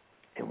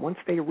 And once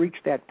they reach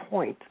that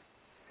point,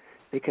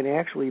 they can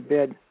actually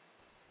bid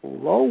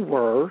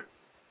lower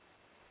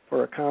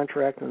for a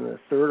contract in the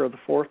third or the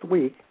fourth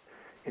week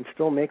and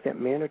still make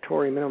that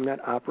mandatory minimum net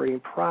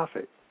operating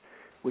profit,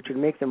 which would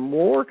make them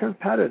more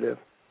competitive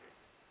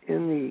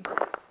in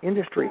the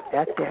industry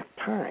at that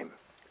time.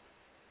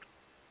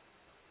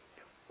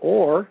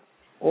 Or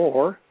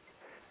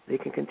they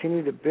can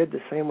continue to bid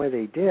the same way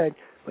they did,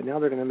 but now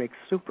they're going to make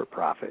super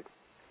profit.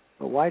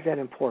 But why is that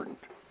important?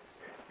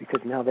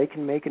 Because now they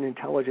can make an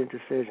intelligent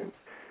decision.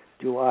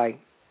 Do I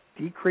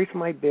decrease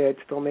my bid,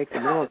 still make the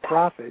minimum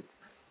profit,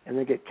 and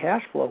then get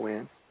cash flow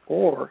in,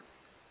 or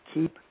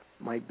keep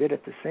my bid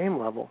at the same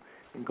level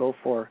and go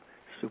for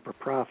super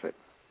profit?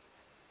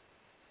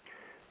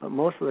 But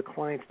most of the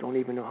clients don't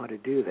even know how to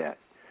do that.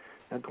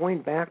 Now,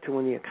 going back to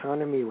when the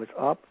economy was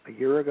up a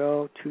year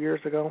ago, 2 years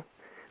ago,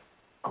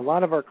 a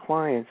lot of our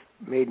clients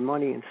made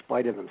money in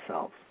spite of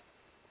themselves.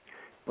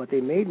 But they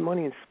made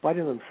money in spite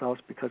of themselves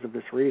because of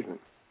this reason.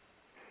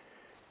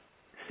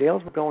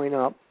 Sales were going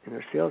up, and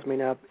their sales may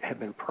not have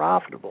been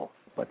profitable,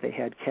 but they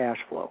had cash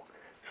flow.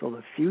 So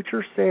the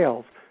future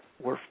sales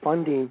were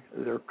funding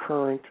their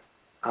current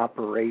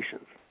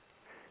operations.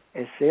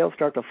 As sales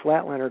start to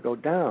flatline or go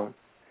down,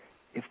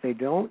 if they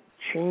don't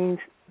change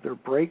their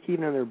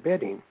break-even and their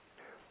bidding,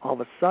 all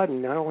of a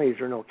sudden, not only is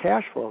there no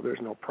cash flow, there's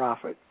no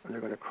profit, and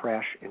they're going to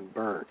crash and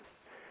burn.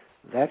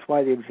 That's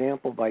why the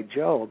example by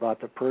Joe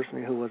about the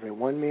person who was a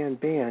one-man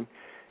band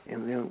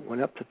and then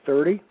went up to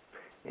 30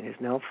 and is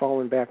now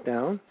fallen back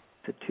down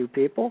to 2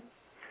 people,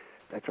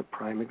 that's a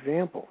prime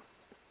example.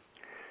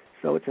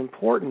 So it's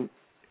important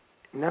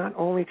not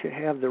only to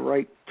have the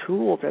right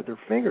tools at their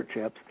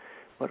fingertips,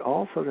 but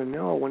also to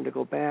know when to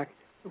go back,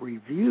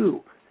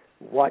 review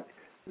what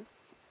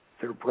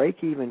their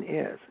break-even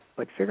is,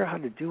 but figure out how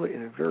to do it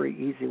in a very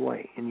easy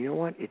way. And you know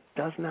what? It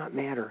does not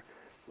matter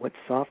what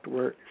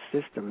software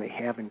system they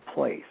have in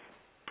place.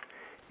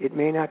 It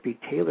may not be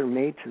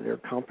tailor-made to their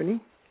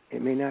company.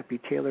 It may not be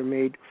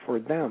tailor-made for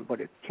them, but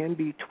it can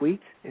be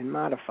tweaked and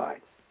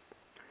modified.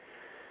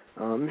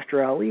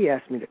 Mr. Ali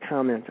asked me to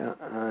comment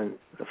on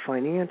the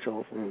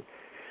financials, and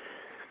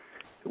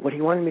what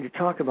he wanted me to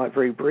talk about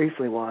very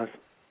briefly was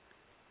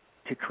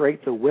to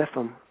create the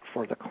WIFM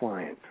for the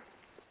client.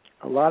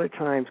 A lot of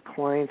times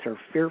clients are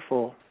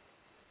fearful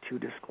to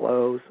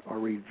disclose or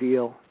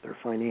reveal their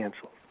financials.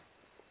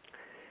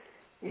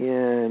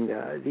 And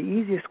the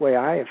easiest way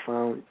I have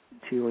found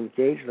to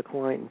engage the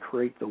client and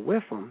create the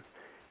WIFM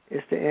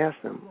is to ask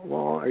them,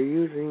 well, are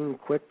you using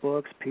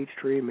QuickBooks,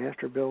 Peachtree,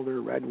 Master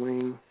Builder, Red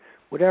Wing,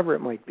 whatever it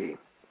might be?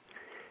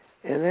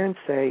 And then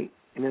say,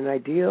 in an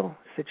ideal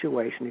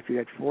situation, if you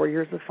had 4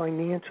 years of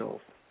financials,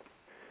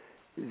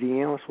 the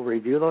analyst will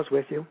review those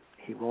with you.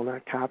 He will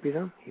not copy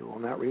them. He will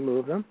not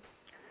remove them.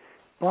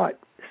 But,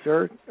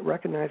 sir,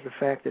 recognize the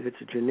fact that it's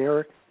a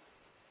generic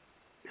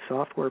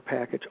software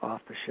package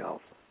off the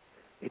shelf.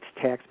 It's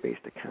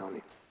tax-based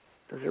accounting.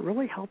 Does it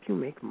really help you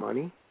make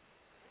money?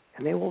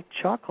 And they will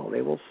chuckle.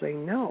 They will say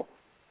no.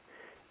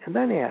 And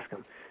then ask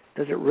them,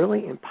 does it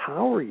really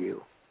empower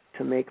you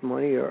to make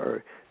money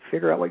or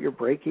figure out what your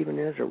break-even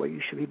is or what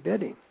you should be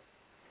bidding?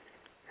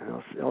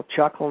 And they'll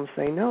chuckle and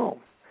say no.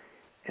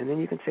 And then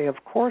you can say, of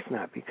course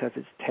not, because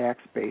it's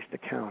tax-based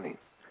accounting.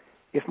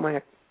 If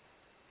my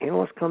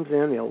analyst comes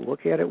in, they'll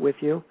look at it with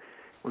you.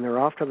 When they're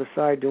off to the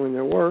side doing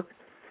their work,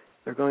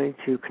 they're going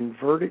to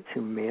convert it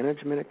to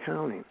management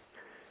accounting.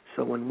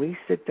 So when we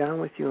sit down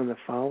with you on the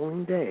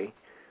following day,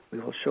 we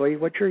will show you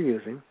what you're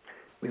using.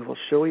 We will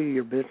show you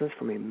your business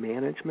from a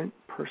management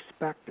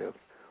perspective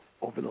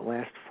over the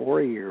last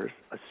 4 years,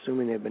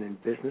 assuming they've been in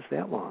business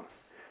that long.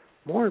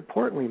 More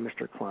importantly,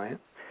 Mr. Client,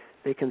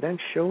 they can then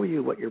show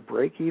you what your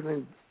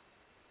break-even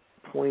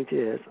point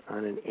is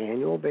on an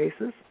annual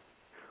basis.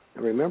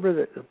 And remember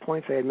that the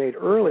points I had made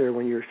earlier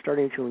when you're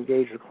starting to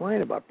engage the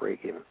client about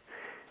break-even.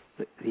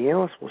 The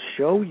analyst will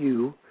show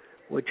you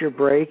what your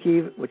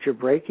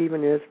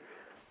break-even is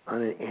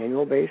on an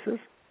annual basis,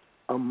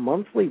 a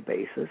monthly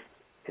basis,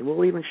 and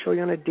we'll even show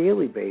you on a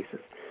daily basis.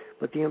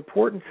 But the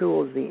important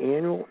tool is the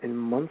annual and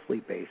monthly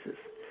basis.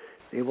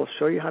 They will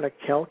show you how to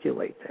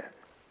calculate that.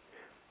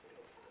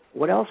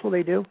 What else will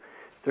they do?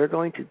 They're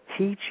going to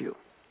teach you,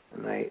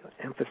 and I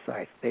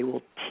emphasize, they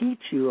will teach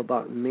you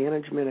about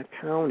management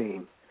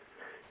accounting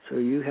so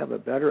you have a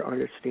better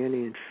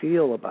understanding and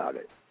feel about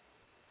it.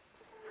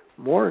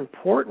 More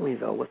importantly,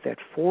 though, with that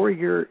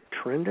 4-year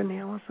trend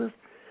analysis,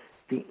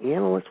 the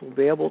analyst will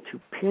be able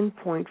to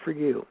pinpoint for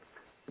you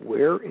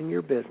where in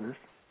your business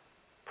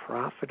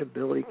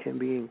profitability can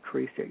be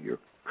increased at your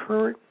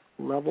current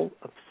level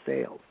of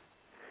sales.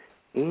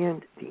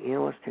 And the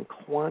analyst can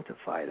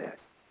quantify that.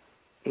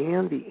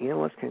 And the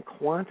analyst can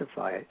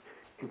quantify it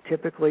and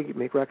typically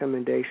make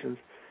recommendations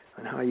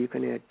on how you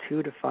can add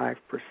 2 to 5%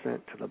 to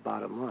the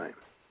bottom line.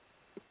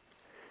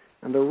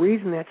 And the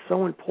reason that's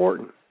so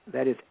important,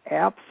 that is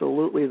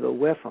absolutely the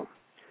WIFM.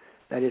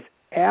 That is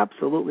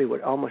absolutely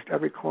what almost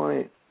every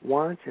client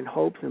wants and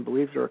hopes and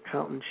believes their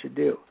accountant should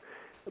do.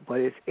 But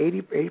it's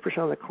 80%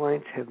 of the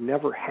clients have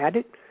never had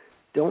it,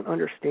 don't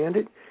understand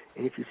it,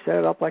 and if you set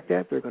it up like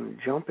that, they're going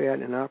to jump at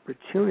an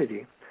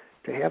opportunity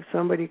to have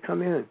somebody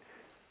come in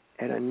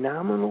at a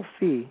nominal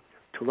fee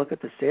to look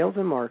at the sales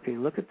and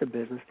marketing, look at the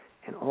business,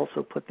 and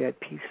also put that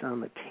piece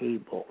on the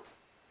table.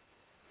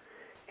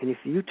 And if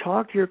you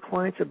talk to your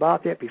clients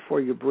about that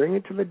before you bring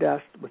it to the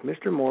desk with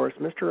Mr. Morris,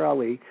 Mr.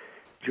 Ali,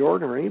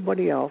 Jordan, or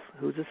anybody else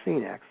who's a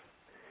CNEX,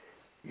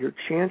 your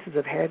chances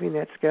of having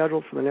that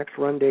scheduled for the next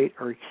run date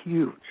are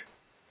huge.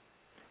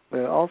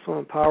 But it also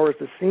empowers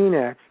the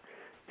CNEX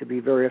to be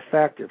very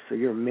effective. So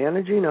you're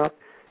managing up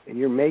and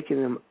you're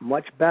making them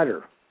much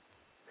better.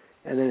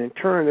 And then in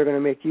turn, they're going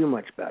to make you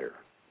much better.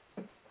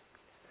 Let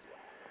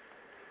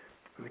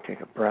me take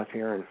a breath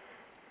here.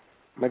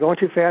 Am I going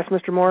too fast,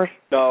 Mr. Morris?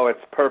 No, it's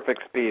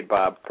perfect speed,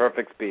 Bob.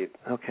 Perfect speed.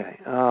 Okay.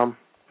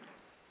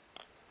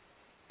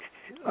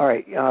 All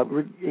right.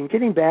 In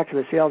getting back to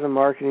the sales and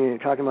marketing and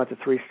talking about the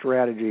three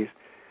strategies,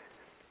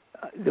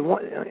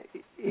 one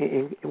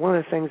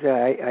of the things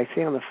that I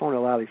say on the phone to a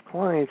lot of these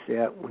clients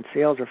that when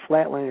sales are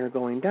flatlining or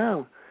going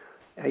down,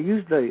 I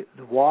use the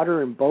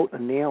water and boat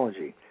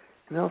analogy.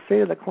 And I'll say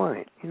to the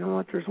client, you know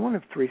what, there's one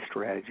of three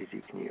strategies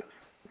you can use.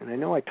 And I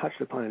know I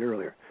touched upon it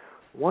earlier.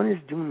 One is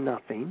do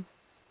nothing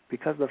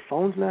because the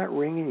phone's not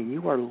ringing and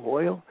you are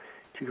loyal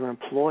to your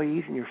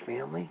employees and your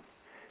family.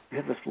 You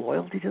have this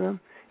loyalty to them.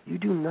 You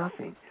do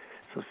nothing.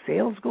 So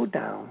sales go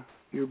down,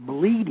 you're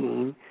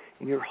bleeding,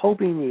 and you're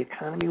hoping the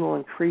economy will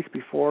increase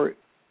before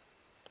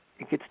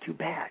it gets too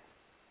bad.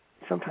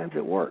 Sometimes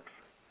it works.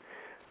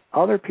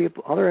 Other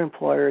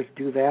employers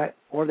do that,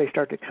 or they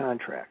start to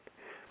contract.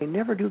 They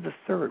never do the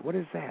third. What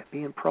is that?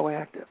 Being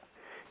proactive.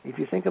 If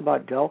you think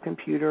about Dell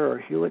Computer or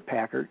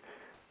Hewlett-Packard,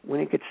 when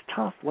it gets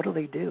tough, what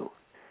do?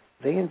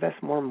 They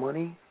invest more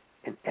money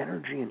and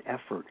energy and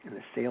effort in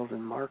the sales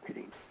and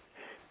marketing.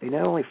 They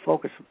not only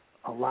focus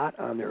a lot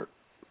on their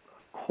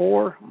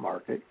core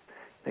market,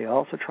 they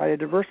also try to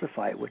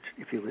diversify it, which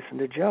if you listen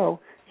to Joe,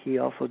 he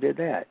also did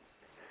that.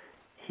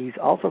 He's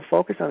also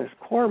focused on his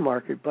core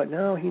market, but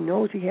now he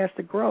knows he has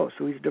to grow,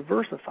 so he's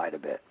diversified a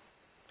bit.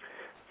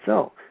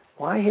 So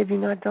why have you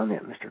not done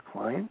that, Mr.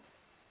 Client?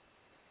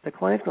 The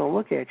client's going to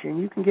look at you,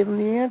 and you can give him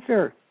the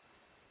answer.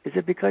 Is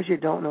it because you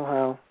don't know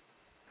how?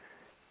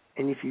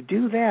 And if you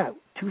do that,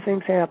 two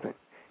things happen.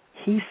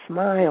 He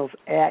smiles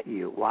at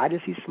you. Why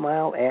does he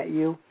smile at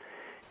you?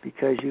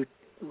 Because you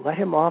let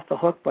him off the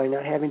hook by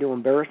not having to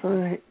embarrass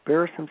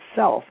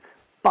himself,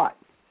 but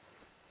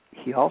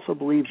he also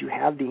believes you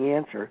have the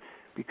answer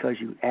because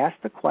you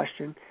asked the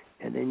question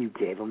and then you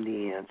gave him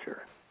the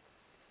answer.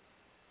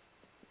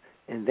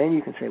 And then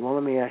you can say, well,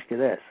 let me ask you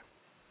this.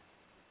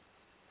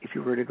 If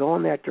you were to go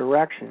in that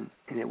direction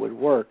and it would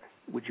work,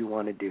 would you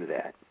want to do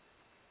that?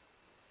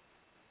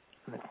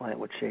 And the client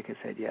would shake his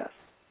head yes.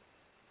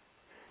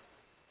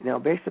 Now,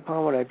 based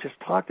upon what I've just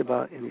talked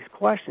about in these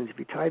questions, if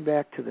you tie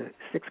back to the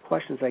 6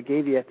 questions I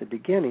gave you at the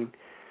beginning,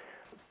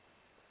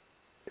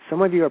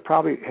 some of you have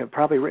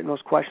probably written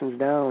those questions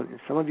down, and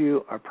some of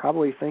you are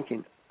probably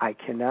thinking, I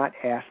cannot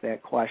ask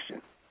that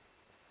question.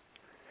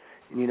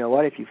 And you know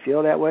what? If you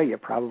feel that way, you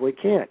probably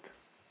can't.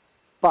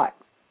 But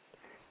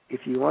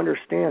if you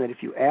understand that if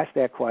you ask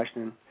that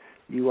question,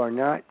 you are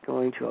not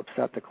going to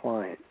upset the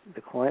client.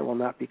 The client will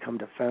not become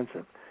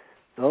defensive.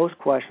 Those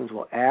questions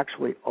will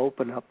actually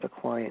open up the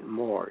client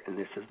more, and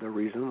this is the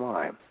reason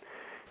why.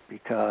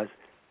 Because,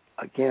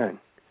 again,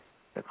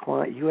 the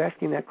client, you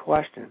asking that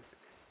question,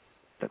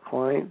 the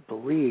client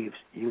believes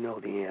you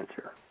know the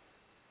answer.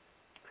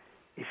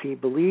 If he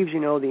believes you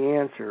know the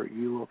answer,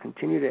 you will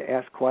continue to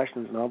ask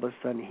questions, and all of a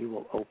sudden he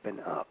will open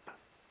up.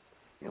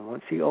 And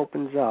once he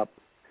opens up,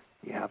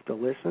 you have to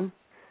listen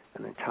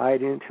and then tie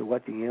it into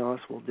what the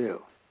analyst will do.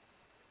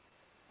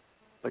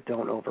 But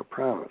don't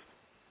overpromise.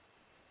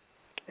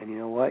 And you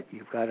know what?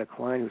 You've got a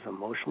client who's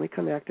emotionally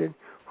connected,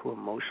 who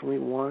emotionally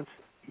wants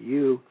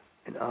you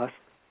and us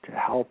to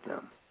help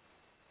them.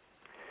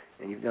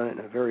 And you've done it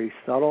in a very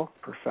subtle,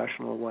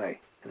 professional way,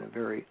 in a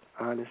very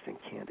honest and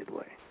candid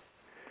way.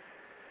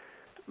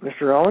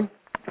 Mr. Owen?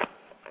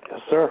 Yes,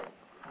 sir.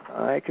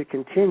 I could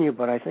continue,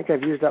 but I think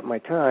I've used up my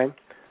time.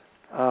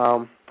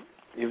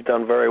 You've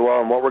done very well,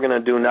 and what we're going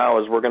to do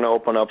now is we're going to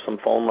open up some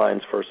phone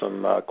lines for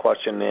some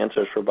question and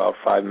answers for about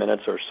 5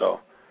 minutes or so.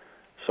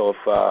 So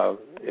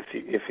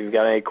if you've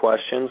got any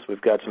questions,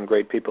 we've got some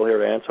great people here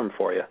to answer them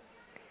for you.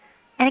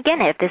 And again,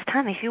 at this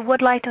time, if you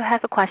would like to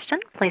have a question,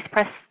 please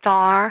press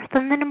star,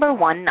 then the number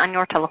 1 on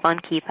your telephone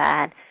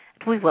keypad.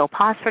 We will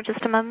pause for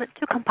just a moment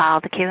to compile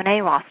the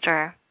Q&A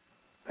roster.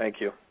 Thank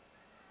you.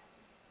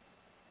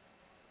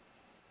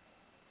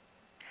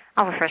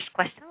 Our first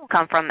question will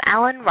come from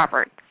Alan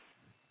Roberts.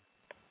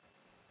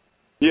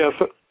 Yes,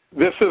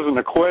 this isn't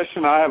a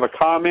question. I have a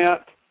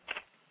comment.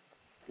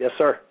 Yes,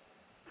 sir.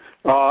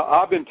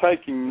 I've been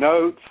taking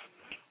notes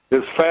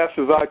as fast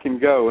as I can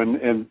go,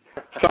 and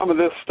some of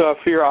this stuff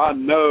here I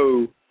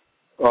know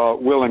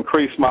will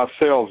increase my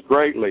sales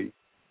greatly.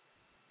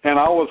 and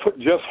I was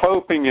just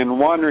hoping and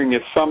wondering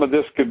if some of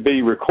this could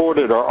be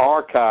recorded or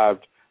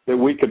archived, that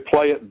we could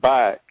play it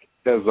back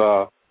as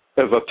a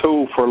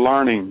tool for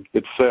learning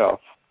itself.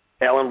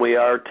 Alan, we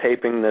are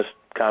taping this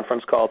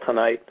conference call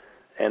tonight,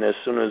 and as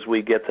soon as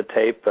we get the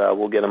tape,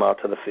 we'll get them out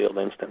to the field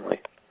instantly.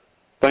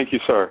 Thank you,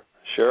 sir.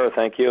 Sure,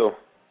 thank you.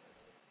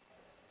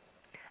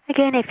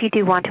 Again, if you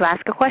do want to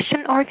ask a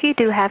question or if you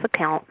do have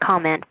a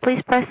comment,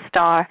 please press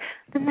star,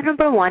 then the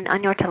number 1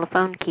 on your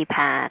telephone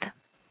keypad.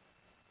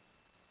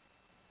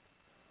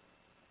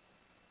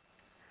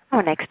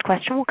 Our next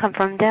question will come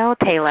from Dale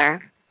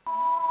Taylor.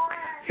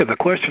 Yeah, the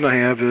question I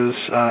have is,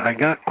 I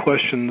got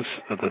questions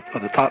of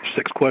the top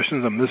 6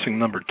 questions. I'm missing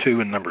number 2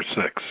 and number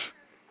 6.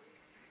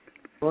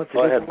 Well,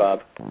 go ahead,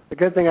 Bob. The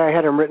good thing I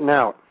had them written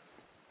out.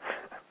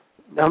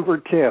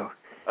 Number 2.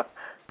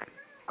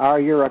 Are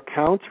your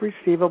accounts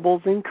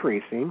receivables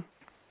increasing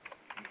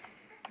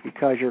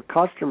because your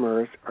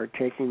customers are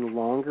taking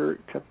longer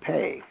to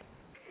pay?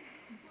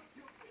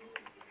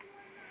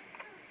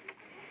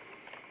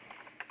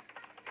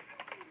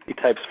 He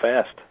types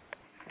fast.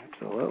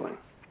 Absolutely.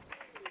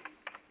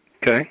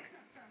 Okay.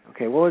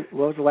 Okay, what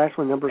was the last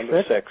one, number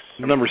 6?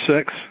 Number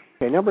 6.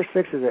 Okay, number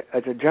 6 is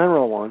a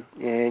general one,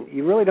 and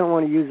you really don't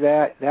want to use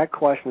that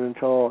question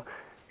until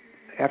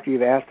after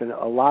you've asked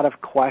a lot of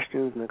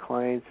questions and the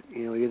client's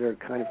either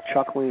kind of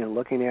chuckling and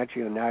looking at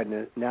you and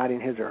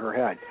nodding his or her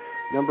head.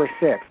 Number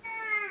 6,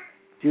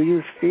 do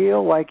you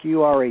feel like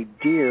you are a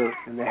deer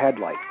in the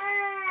headlights?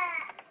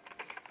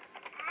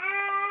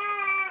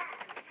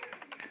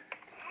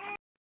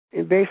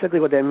 And basically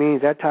what that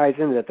means, that ties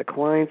into that the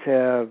clients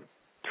have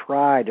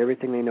tried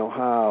everything they know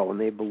how, and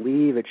they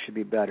believe it should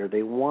be better.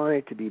 They want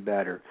it to be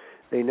better.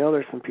 They know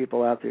there's some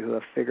people out there who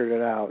have figured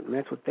it out, and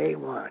that's what they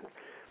want.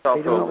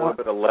 Also a little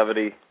bit of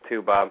levity,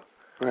 too, Bob.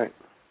 Right.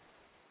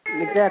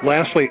 Exactly.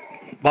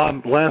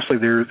 Lastly,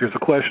 there's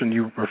a question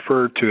you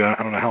referred to,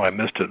 I don't know how I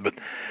missed it, but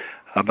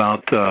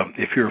about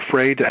if you're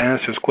afraid to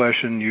ask this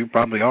question, you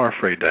probably are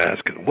afraid to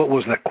ask it. What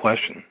was that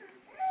question?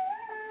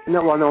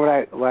 No, what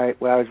I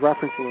was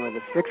referencing were the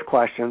 6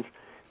 questions,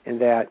 in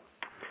that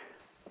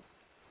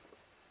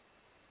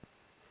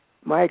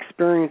my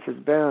experience has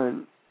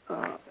been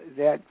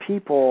that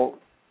people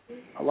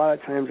a lot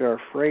of times are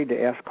afraid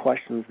to ask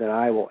questions that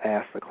I will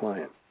ask the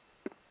client.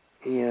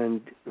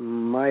 And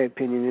my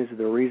opinion is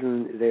the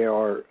reason they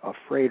are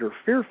afraid or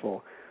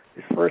fearful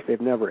is, first, they've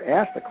never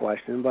asked the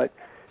question, but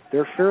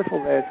they're fearful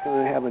that it's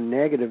going to have a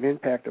negative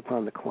impact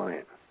upon the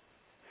client,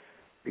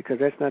 because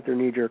that's not their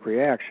knee-jerk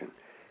reaction.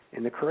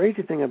 And the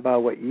crazy thing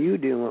about what you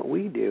do and what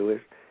we do is,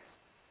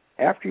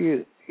 if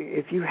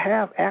you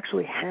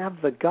actually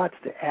have the guts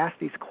to ask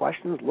these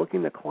questions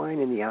looking the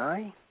client in the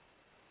eye,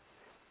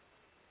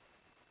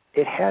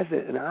 it has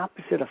an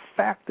opposite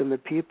effect than the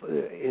people.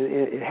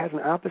 It has an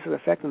opposite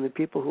effect on the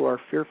people who are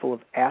fearful of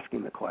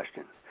asking the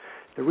question.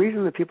 The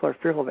reason that people are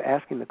fearful of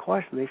asking the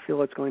question, they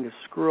feel it's going to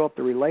screw up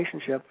the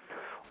relationship,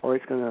 or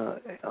it's going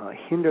to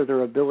hinder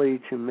their ability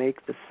to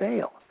make the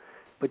sale.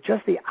 But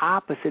just the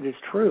opposite is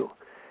true.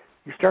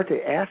 You start to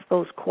ask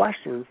those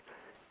questions,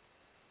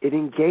 it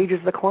engages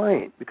the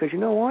client, because you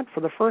know what?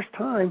 For the first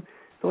time,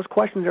 those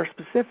questions are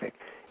specific.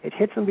 It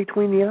hits them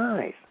between the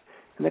eyes,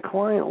 and the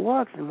client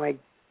looks, and my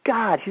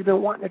God, he's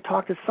been wanting to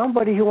talk to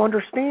somebody who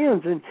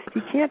understands, and he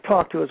can't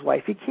talk to his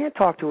wife. He can't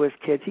talk to his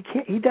kids. He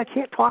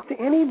can't talk to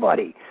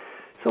anybody.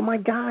 So my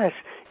gosh,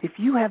 if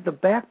you have the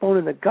backbone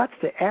and the guts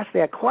to ask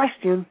that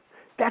question,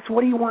 that's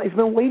what he wants. He's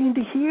been waiting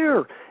to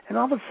hear, and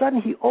all of a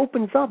sudden he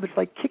opens up. It's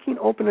like kicking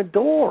open a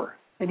door,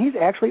 and he's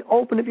actually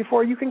opened it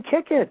before you can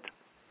kick it,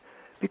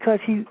 because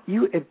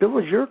it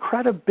builds your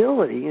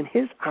credibility in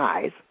his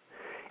eyes.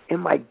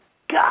 And my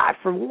God,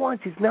 for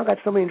once, he's now got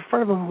somebody in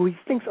front of him who he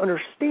thinks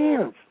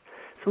understands.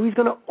 So he's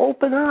going to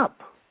open up.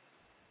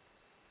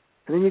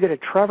 And then you get a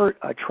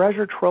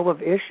treasure trove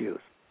of issues.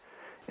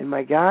 And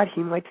my God,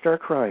 he might start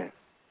crying.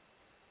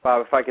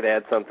 Bob, if I could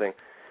add something.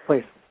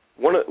 Please.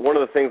 One of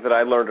the things that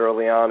I learned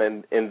early on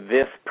in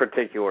this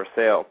particular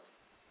sale,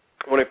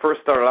 when I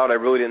first started out, I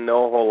really didn't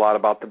know a whole lot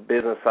about the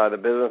business side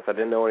of the business. I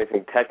didn't know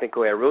anything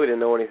technically. I really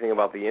didn't know anything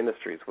about the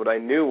industries. What I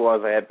knew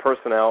was I had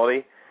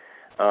personality.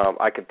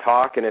 I could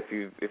talk, and if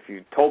you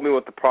told me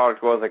what the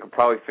product was, I could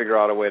probably figure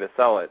out a way to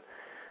sell it.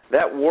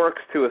 That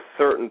works to a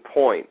certain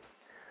point,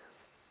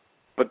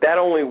 but that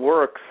only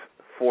works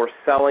for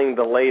selling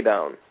the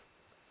laydown,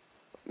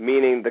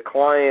 meaning the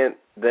client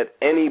that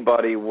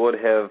anybody would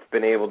have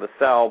been able to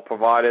sell,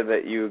 provided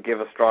that you give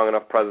a strong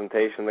enough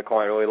presentation the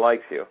client really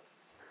likes you.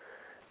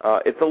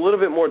 It's a little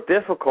bit more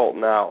difficult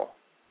now.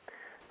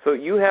 So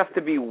you have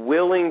to be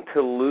willing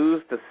to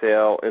lose the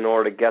sale in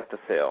order to get the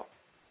sale.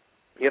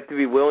 You have to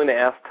be willing to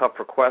ask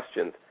tougher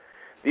questions.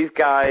 These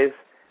guys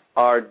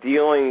are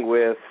dealing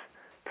with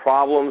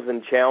problems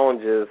and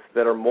challenges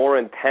that are more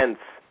intense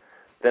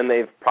than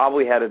they've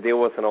probably had to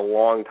deal with in a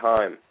long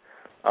time.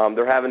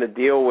 They're having to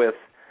deal with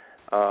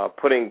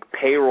putting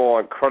payroll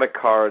on credit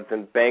cards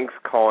and banks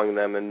calling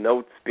them and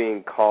notes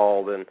being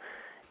called. And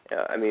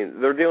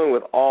they're dealing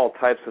with all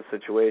types of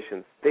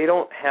situations. They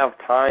don't have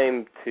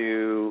time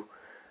to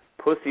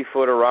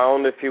pussyfoot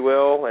around, if you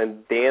will,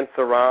 and dance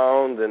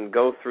around and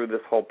go through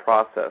this whole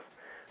process.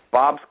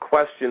 Bob's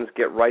questions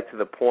get right to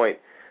the point.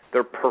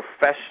 They're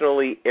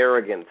professionally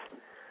arrogant.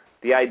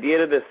 The idea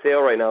to this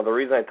sale right now, the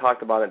reason I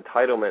talked about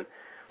entitlement,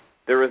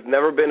 there has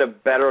never been a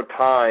better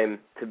time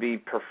to be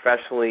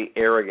professionally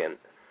arrogant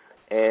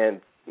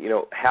and, you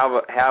know, have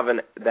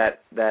that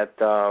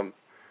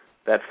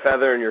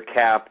feather in your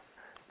cap,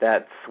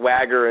 that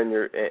swagger in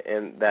your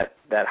and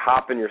that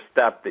hop in your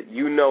step, that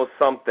you know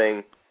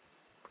something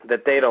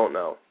that they don't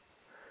know,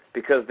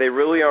 because they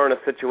really are in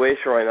a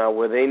situation right now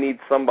where they need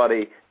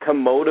somebody to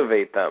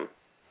motivate them.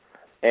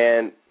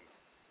 And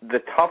the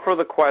tougher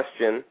the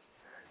question,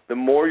 the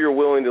more you're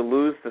willing to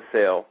lose the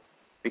sale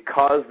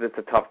because it's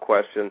a tough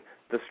question,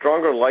 the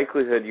stronger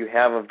likelihood you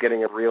have of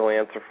getting a real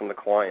answer from the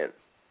client,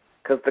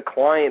 because the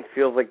client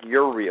feels like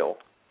you're real.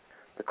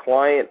 The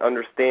client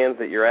understands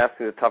that you're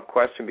asking a tough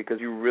question because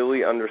you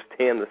really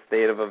understand the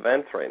state of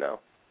events right now.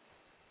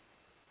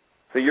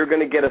 So you're going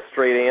to get a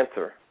straight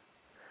answer.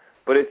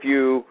 But if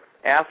you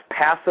ask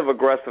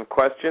passive-aggressive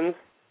questions,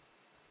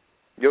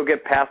 you'll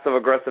get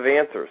passive-aggressive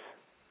answers.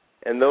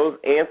 And those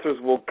answers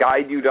will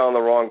guide you down the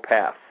wrong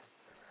path.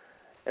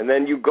 And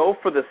then you go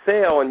for the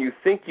sale, and you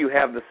think you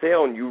have the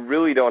sale, and you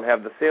really don't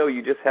have the sale.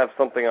 You just have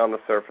something on the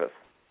surface.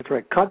 That's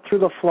right. Cut through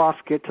the fluff,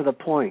 get to the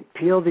point.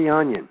 Peel the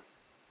onion.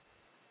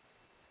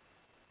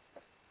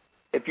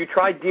 If you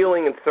try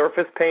dealing in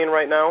surface pain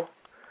right now,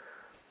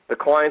 the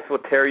clients will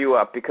tear you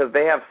up because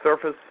they have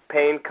surface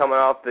pain coming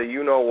out the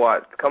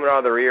you-know-what, coming out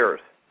of their ears.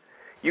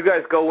 You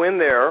guys go in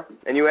there,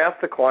 and you ask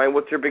the client,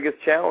 what's your biggest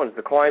challenge?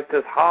 The client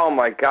says, oh,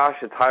 my gosh,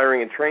 it's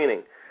hiring and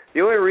training.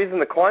 The only reason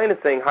the client is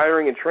saying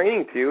hiring and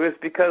training to you is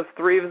because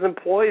 3 of his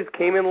employees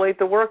came in late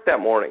to work that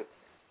morning.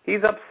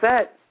 He's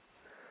upset.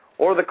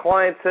 Or the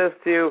client says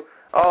to you,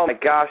 oh, my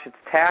gosh, it's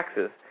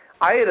taxes.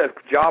 I had a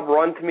job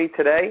run to me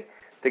today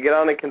to get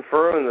on and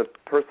confirm, and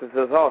the person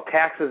says, oh,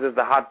 taxes is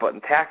the hot button,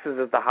 taxes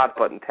is the hot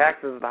button,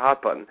 taxes is the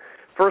hot button.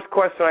 First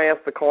question I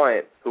asked the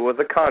client, who was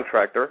a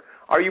contractor,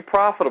 are you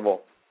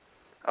profitable?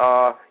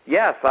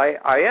 Yes, I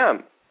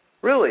am.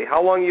 Really?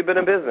 How long have you been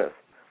in business?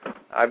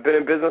 I've been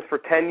in business for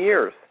 10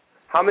 years.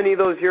 How many of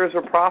those years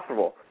were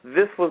profitable?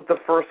 This was the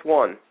first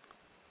one.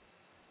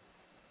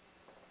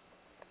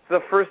 It's the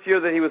first year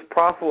that he was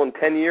profitable in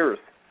 10 years.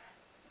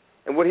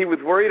 And what he was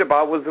worried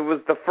about was it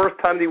was the first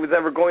time that he was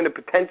ever going to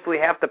potentially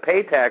have to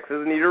pay taxes,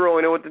 and he didn't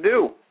really know what to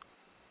do.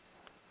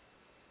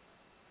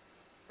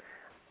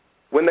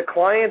 When the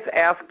clients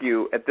ask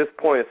you at this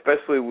point,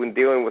 especially when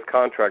dealing with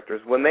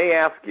contractors, when they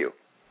ask you,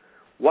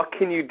 what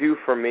can you do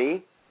for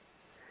me?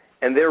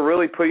 And they're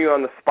really putting you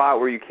on the spot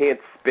where you can't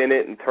spin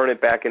it and turn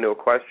it back into a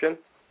question.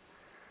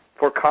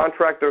 For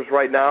contractors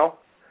right now,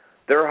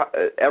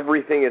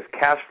 everything is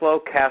cash flow,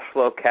 cash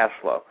flow, cash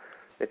flow.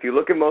 If you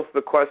look at most of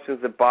the questions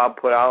that Bob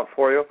put out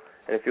for you,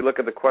 and if you look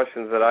at the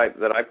questions that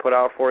I put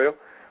out for you,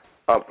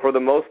 for the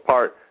most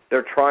part,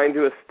 they're trying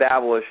to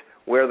establish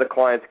where the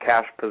client's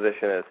cash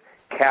position is.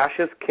 Cash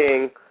is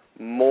king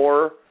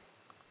more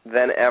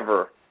than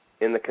ever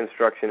in the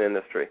construction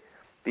industry.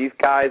 These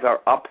guys are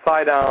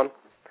upside down.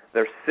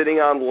 They're sitting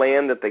on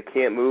land that they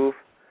can't move.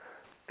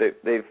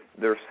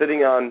 They're sitting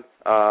on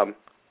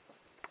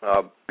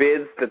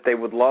bids that they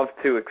would love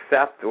to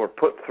accept or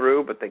put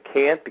through, but they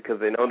can't because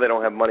they know they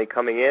don't have money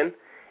coming in,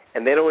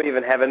 and they don't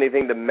even have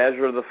anything to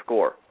measure the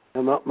score.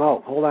 Now,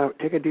 Mo, hold on.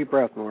 Take a deep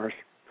breath, Morris.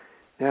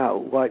 Now,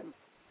 what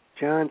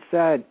John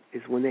said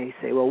is when they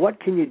say, well, what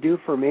can you do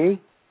for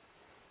me?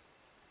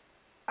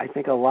 I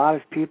think a lot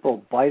of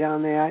people bite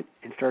on that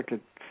and start to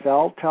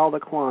tell the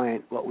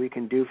client what we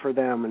can do for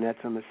them, and that's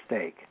a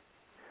mistake.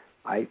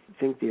 I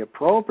think the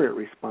appropriate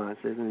response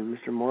is, and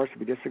Mr. Morris, if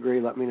you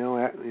disagree, let me know,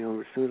 as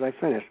soon as I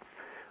finish.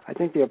 I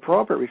think the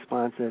appropriate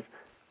response is,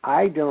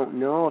 I don't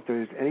know if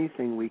there's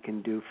anything we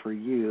can do for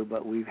you,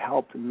 but we've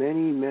helped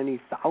many, many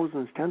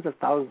thousands, tens of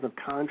thousands of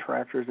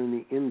contractors in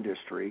the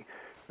industry.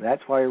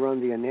 That's why I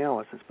run the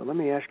analysis. But let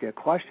me ask you a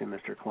question,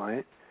 Mr.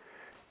 Client.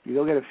 You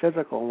go get a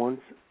physical once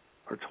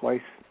or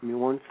twice,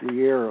 once a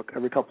year or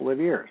every couple of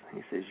years.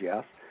 He says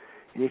yes.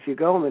 And if you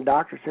go and the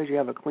doctor says you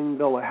have a clean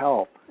bill of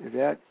health, is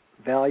that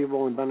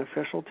valuable and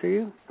beneficial to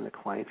you? And the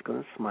client's going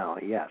to smile,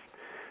 yes.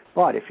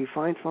 But if you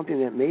find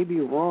something that may be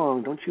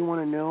wrong, don't you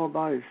want to know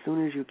about it as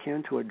soon as you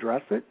can to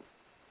address it?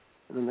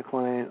 And then the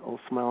client will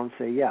smile and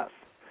say yes.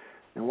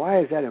 And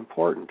why is that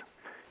important?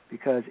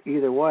 Because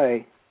either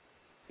way,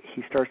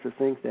 he starts to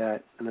think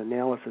that an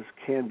analysis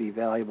can be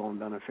valuable and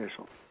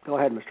beneficial. Go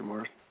ahead, Mr.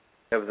 Morris.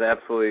 That was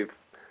absolutely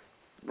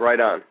right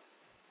on.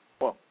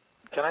 Well,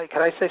 can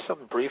I say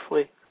something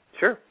briefly?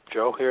 Sure.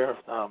 Joe here.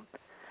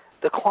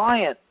 The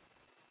client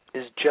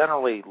is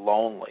generally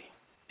lonely.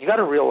 You got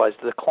to realize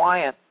the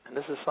client, and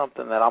this is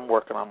something that I'm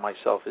working on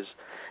myself, is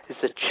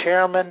the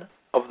chairman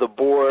of the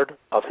board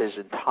of his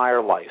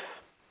entire life.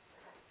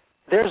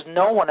 There's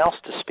no one else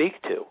to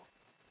speak to.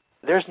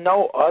 There's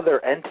no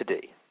other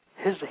entity.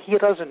 He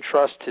doesn't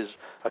trust his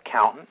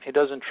accountant. He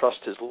doesn't trust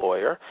his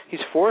lawyer. He's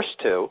forced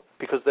to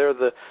because they're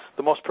the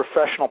most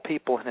professional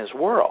people in his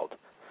world.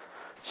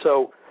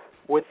 So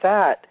with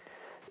that,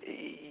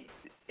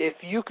 if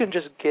you can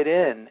just get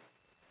in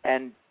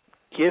and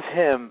give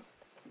him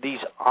these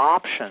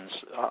options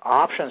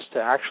to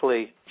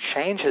actually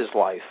change his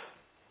life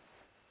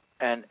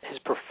and his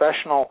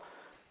professional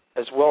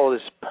as well as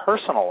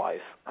personal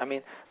life, I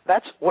mean,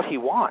 that's what he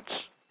wants.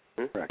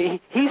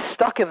 He's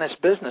stuck in this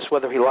business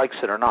whether he likes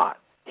it or not.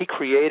 He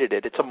created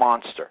it. It's a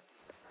monster.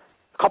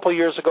 A couple of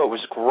years ago, it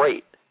was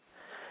great.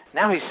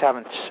 Now he's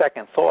having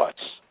second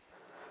thoughts.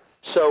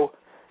 So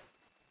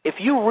if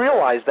you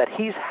realize that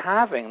he's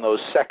having those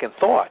second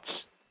thoughts,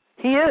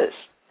 he is.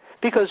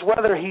 Because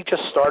whether he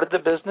just started the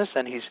business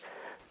and he's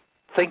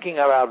thinking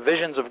about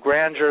visions of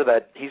grandeur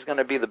that he's going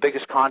to be the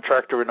biggest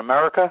contractor in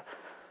America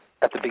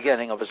at the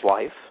beginning of his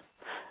life,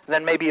 and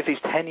then maybe if he's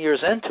 10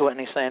 years into it and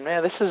he's saying,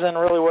 man, this isn't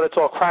really what it's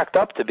all cracked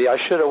up to be. I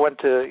should have went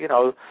to,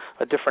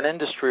 a different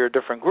industry or a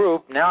different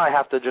group. Now I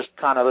have to just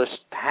kind of just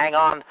hang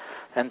on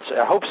and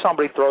I hope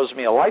somebody throws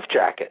me a life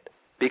jacket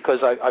because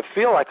I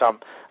feel like I'm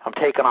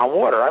taking on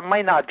water. I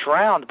might not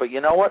drown, but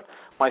you know what?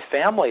 My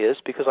family is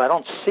because I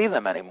don't see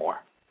them anymore.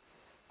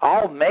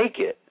 I'll make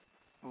it,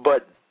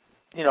 but,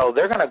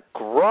 they're going to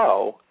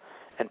grow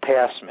and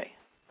pass me.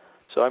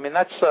 So, I mean,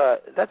 that's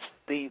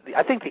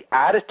I think the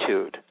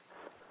attitude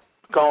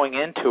going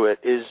into it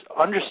is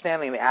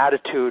understanding the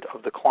attitude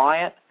of the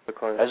client,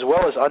 as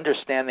well as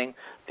understanding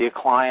the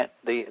client,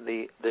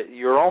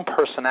 your own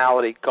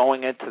personality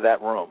going into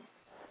that room.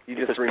 You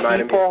just because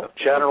reminded me. People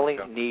generally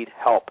need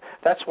help.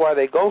 That's why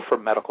they go for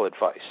medical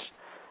advice,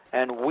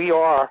 and we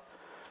are,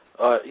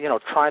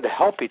 trying to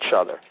help each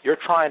other. You're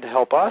trying to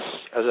help us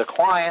as a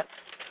client,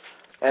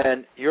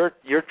 and you're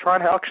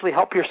trying to actually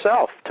help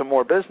yourself to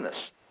more business.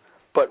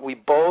 But we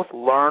both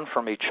learn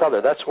from each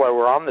other. That's why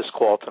we're on this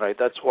call tonight.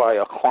 That's why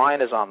a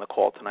client is on the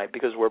call tonight,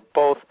 because we're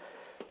both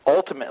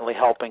ultimately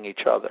helping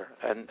each other.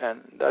 And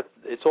that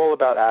it's all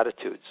about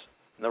attitudes.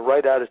 And the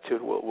right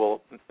attitude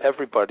will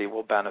everybody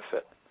will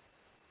benefit.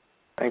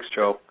 Thanks,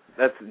 Joe.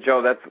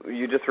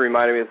 You just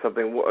reminded me of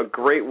something. A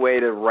great way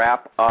to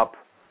wrap up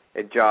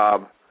a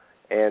job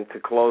and to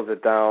close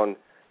it down,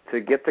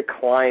 to get the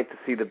client to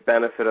see the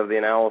benefit of the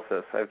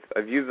analysis.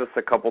 I've used this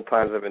a couple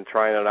times. I've been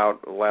trying it out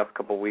the last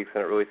couple of weeks,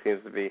 and it really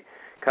seems to be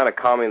kind of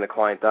calming the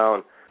client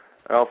down.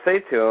 And I'll say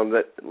to them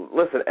that,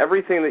 listen,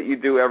 everything that you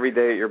do every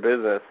day at your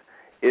business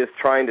is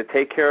trying to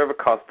take care of a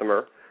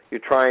customer.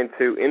 You're trying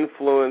to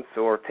influence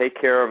or take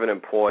care of an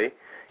employee.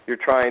 You're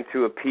trying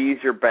to appease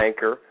your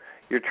banker.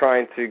 You're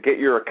trying to get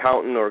your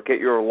accountant or get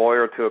your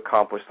lawyer to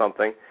accomplish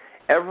something.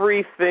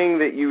 Everything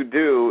that you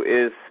do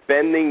is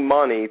spending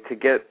money to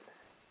get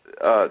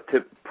to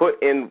put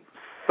in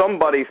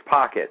somebody's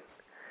pocket,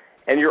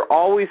 and you're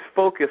always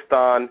focused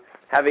on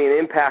having an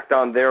impact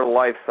on their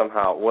life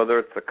somehow, whether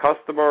it's a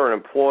customer, an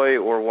employee,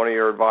 or one of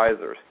your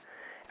advisors.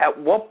 At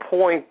what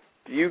point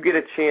do you get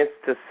a chance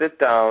to sit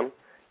down,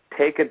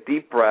 take a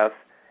deep breath,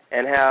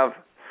 and have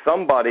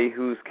somebody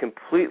who's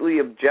completely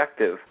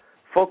objective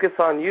focus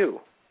on you?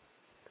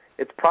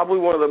 It's probably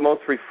one of the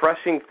most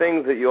refreshing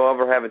things that you'll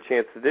ever have a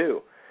chance to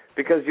do,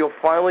 because you'll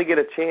finally get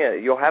a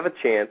chance. You'll have a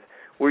chance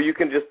where you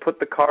can just put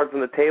the cards on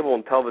the table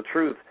and tell the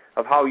truth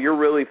of how you're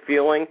really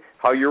feeling,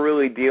 how you're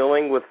really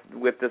dealing with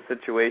this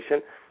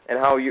situation, and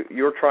how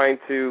you're trying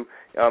to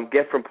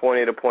get from point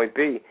A to point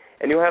B.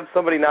 And you'll have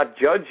somebody not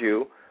judge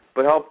you,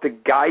 but help to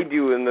guide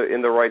you in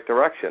the right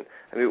direction.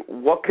 I mean,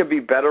 what could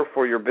be better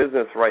for your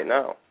business right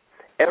now?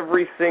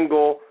 Every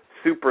single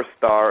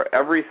superstar,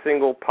 every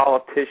single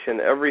politician,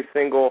 every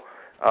single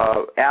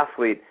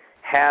athlete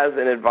has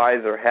an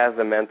advisor, has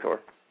a mentor.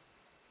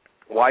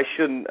 Why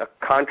shouldn't a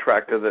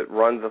contractor that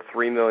runs a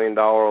 $3 million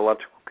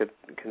electrical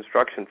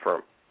construction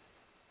firm?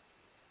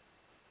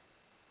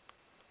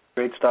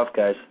 Great stuff,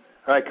 guys.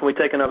 All right, can we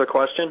take another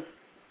question?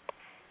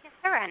 Yes,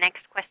 sir. Our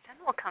next question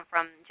will come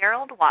from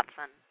Gerald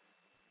Watson.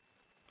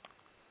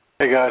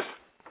 Hey, guys.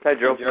 Hi,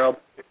 Joe. Hey, Gerald.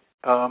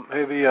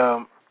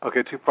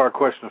 Okay, two-part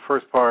question. The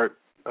first part,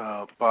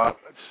 Bob,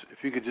 if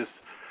you could just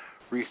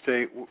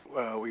restate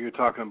what you were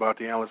talking about,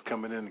 the analysts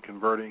coming in and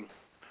converting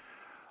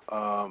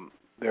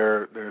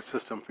their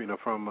system,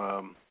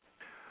 from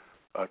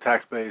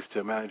tax-based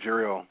to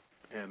managerial,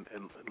 and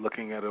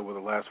looking at it over the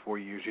last 4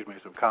 years. You've made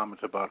some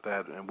comments about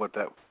that and what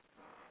that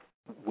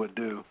would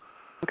do.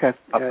 Okay.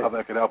 How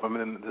that could help them.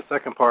 And then the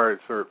second part is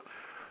for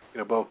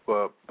both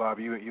Bob,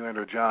 you and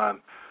or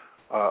John,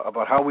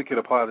 about how we could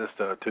apply this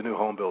to new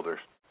home builders.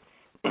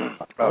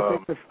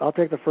 I'll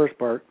take the first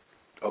part.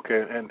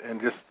 Okay,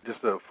 and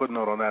just a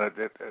footnote on that.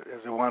 As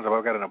it winds up,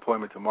 I've got an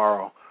appointment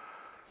tomorrow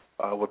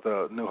with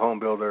a new home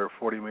builder,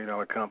 $40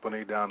 million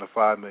company, down to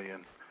 $5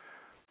 million.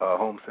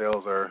 Home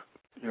sales are,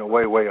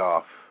 way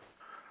off.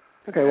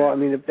 Okay, well, I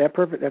mean, that's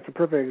a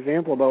perfect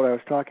example about what I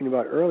was talking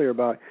about earlier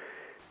about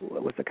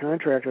with the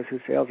contractors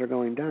whose sales are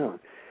going down.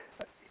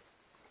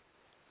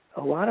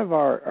 A lot of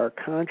our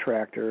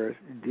contractors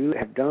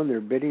have done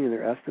their bidding and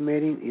their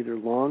estimating either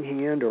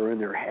longhand or in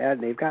their head,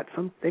 and they've got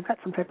some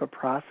type of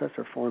process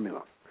or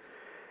formula.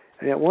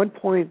 And at one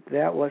point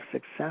that was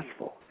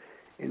successful.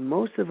 And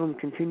most of them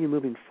continue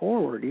moving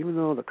forward, even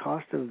though the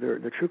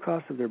true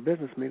cost of their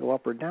business may go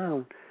up or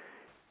down,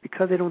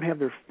 because they don't have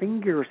their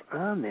fingers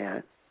on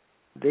that.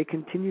 they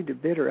continue to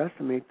bid or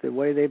estimate the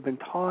way they've been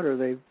taught or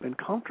they've been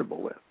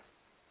comfortable with.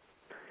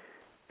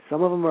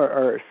 Some of them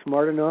are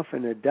smart enough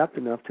and adept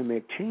enough to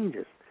make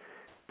changes.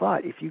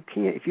 But if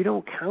you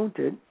don't count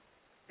it,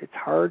 it's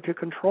hard to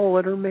control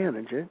it or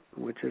manage it,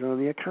 which is on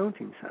the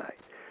accounting side.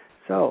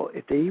 So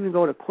if they even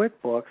go to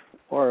QuickBooks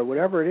or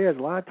whatever it is,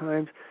 a lot of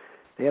times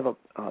they have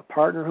a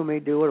partner who may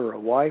do it or a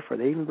wife, or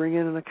they even bring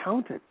in an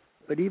accountant.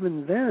 But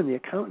even then, the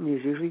accountant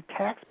is usually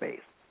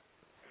tax-based.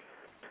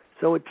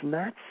 So it's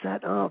not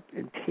set up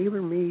and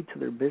tailor-made to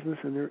their business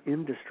and their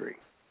industry.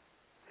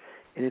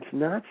 And it's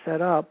not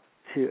set up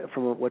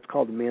from what's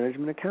called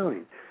management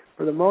accounting.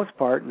 For the most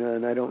part,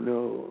 and I don't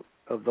know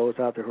of those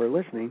out there who are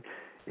listening,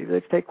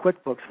 let's take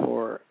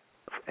QuickBooks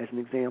as an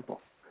example.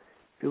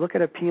 If you look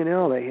at a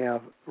P&L, they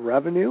have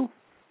revenue,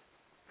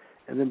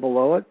 and then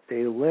below it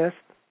they list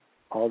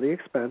all the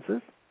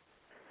expenses,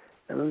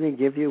 and then they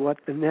give you what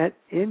the net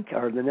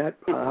income or the net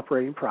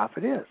operating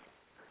profit is.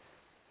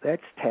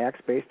 That's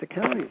tax-based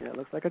accounting. That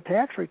looks like a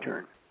tax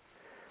return.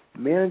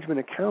 Management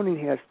accounting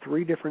has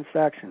three different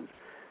sections.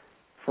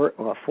 Four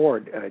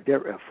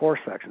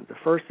sections. The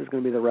first is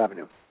going to be the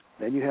revenue.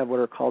 Then you have what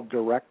are called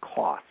direct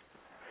costs.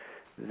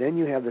 Then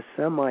you have the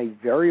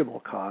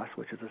semi-variable costs,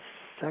 which is a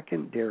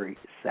secondary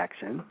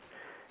section.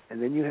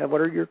 And then you have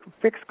what are your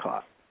fixed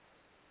costs.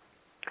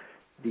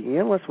 The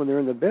analysts, when they're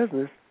in the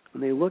business,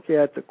 when they look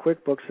at the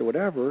QuickBooks or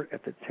whatever,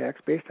 at the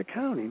tax-based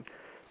accounting,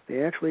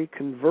 they actually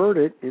convert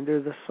it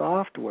into the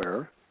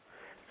software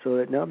so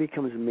that it now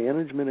becomes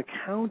management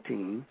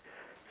accounting.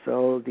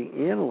 So the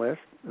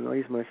analyst, and I'll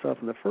use myself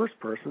in the first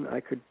person, I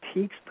could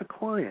teach the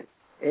client,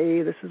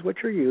 A, this is what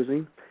you're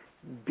using,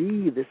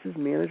 B, this is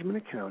management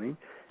accounting,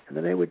 and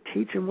then I would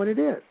teach him what it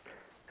is.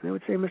 And I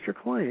would say, Mr.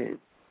 Client,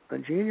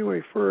 on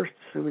January 1st,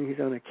 assuming he's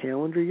on a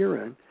calendar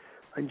year end,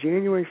 on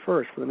January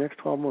 1st for the next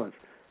 12 months,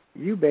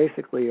 you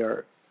basically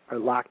are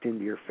locked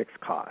into your fixed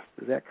cost.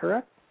 Is that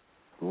correct?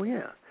 Well,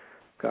 yeah.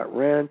 Got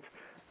rent,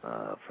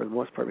 for the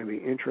most part maybe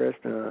interest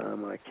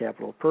on my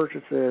capital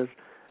purchases,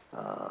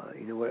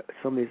 some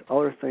of these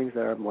other things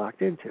that I'm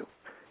locked into.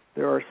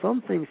 There are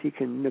some things he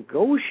can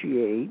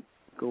negotiate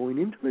going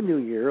into the new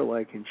year,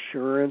 like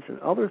insurance and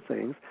other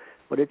things,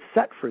 but it's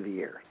set for the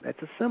year.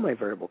 That's a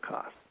semi-variable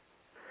cost.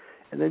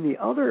 And then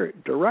the other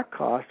direct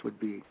cost would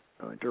be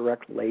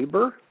direct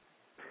labor,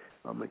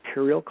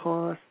 material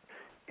costs,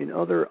 and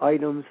other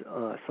items,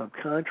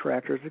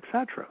 subcontractors,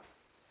 etc.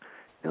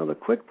 Now, the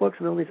QuickBooks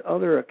and all these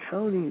other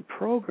accounting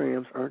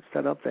programs aren't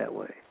set up that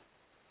way.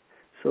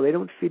 So they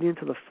don't feed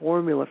into the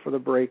formula for the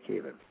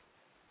break-even.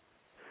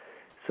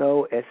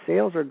 So as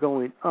sales are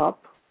going up,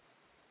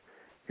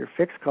 your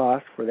fixed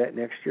costs for that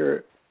next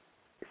year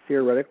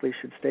theoretically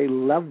should stay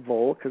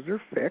level because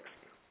they're fixed,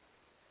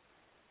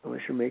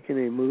 unless you're making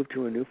a move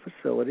to a new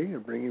facility or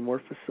bringing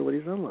more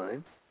facilities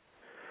online.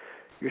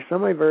 Your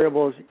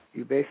semi-variables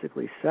you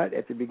basically set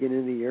at the beginning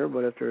of the year,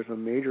 but if there's a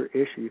major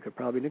issue, you could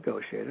probably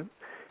negotiate them.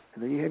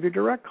 And then you have your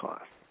direct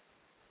costs.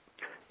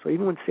 So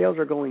even when sales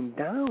are going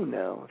down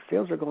now,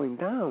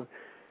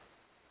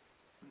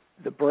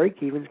 the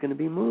break-even is going to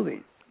be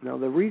moving. Now,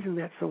 the reason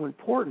that's so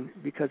important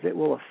is because it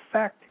will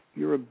affect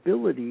your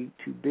ability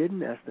to bid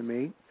and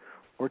estimate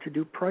or to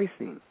do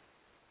pricing.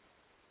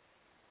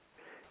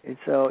 And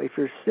so if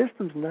your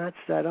system's not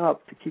set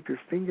up to keep your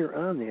finger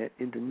on that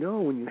and to know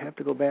when you have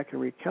to go back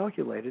and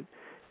recalculate it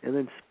and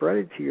then spread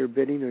it to your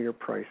bidding or your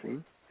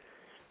pricing,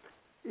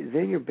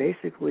 then you're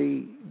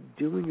basically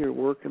doing your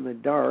work in the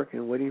dark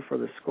and waiting for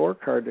the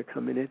scorecard to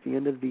come in at the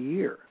end of the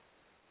year.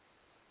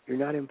 You're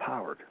not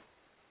empowered.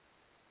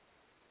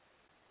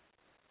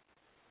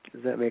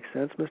 Does that make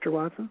sense, Mr.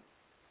 Watson?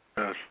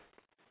 Yes.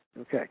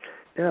 Okay.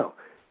 Now,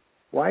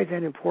 why is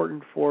that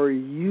important for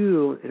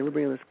you and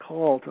everybody on this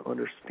call to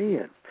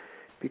understand?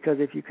 Because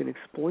if you can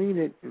explain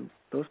it in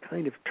those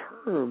kind of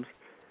terms,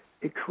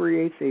 it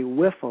creates a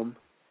whiffum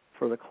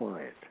for the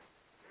client.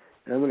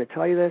 And I'm going to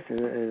tell you this,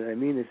 and I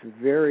mean this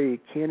very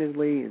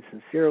candidly and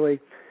sincerely.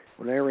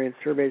 When I ran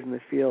surveys in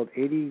the field,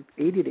 80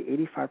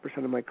 to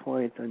 85% of my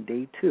clients on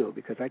day two,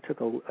 because I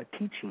took a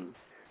teaching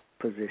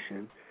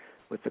position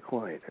with the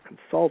client, a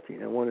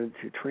consulting. I wanted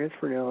to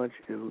transfer knowledge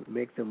and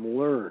make them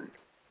learn.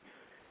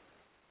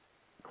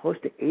 Close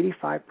to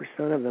 85%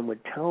 of them would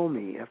tell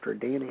me after a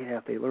day and a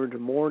half they learned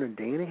more in a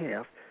day and a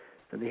half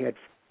than they had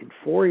in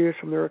 4 years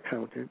from their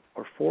accountant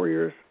or 4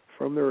 years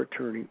from their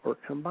attorney or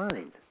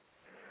combined.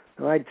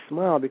 Now, I'd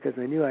smile because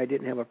I knew I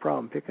didn't have a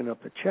problem picking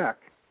up the check,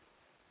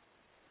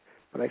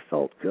 but I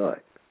felt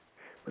good.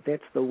 But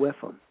that's the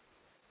whiffum.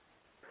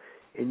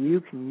 And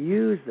you can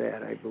use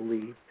that, I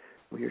believe,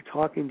 when you're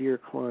talking to your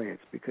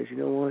clients, because you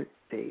know what?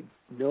 They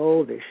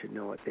know they should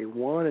know it. They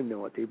want to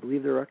know it. They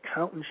believe their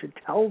accountant should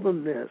tell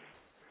them this.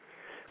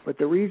 But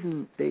the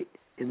reason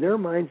in their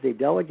minds, they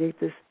delegate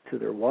this to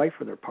their wife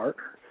or their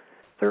partner,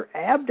 they're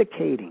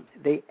abdicating.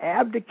 They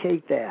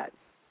abdicate that.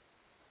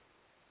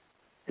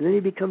 And then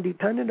you become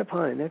dependent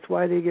upon it. And that's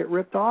why they get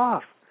ripped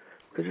off,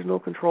 because there's no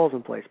controls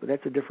in place. But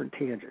that's a different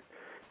tangent.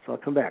 So I'll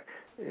come back.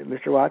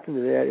 Mr. Watson,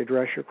 did that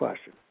address your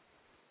question?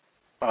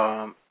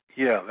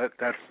 Yeah,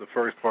 that's the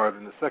first part,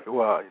 and the second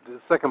part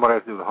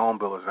has to do with home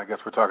builders, and I guess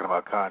we're talking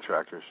about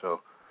contractors.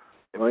 So,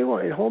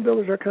 home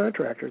builders are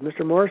contractors.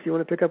 Mr. Morris, you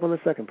want to pick up on the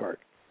second part?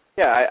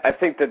 Yeah, I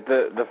think that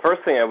the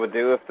first thing I would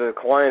do if the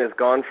client has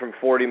gone from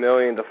 $40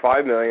 million to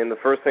 $5 million, the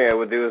first thing I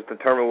would do is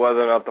determine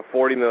whether or not the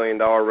 $40 million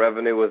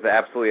revenue was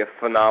absolutely a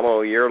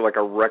phenomenal year, like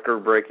a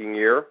record-breaking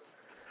year,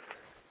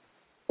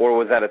 or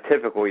was that a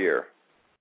typical year?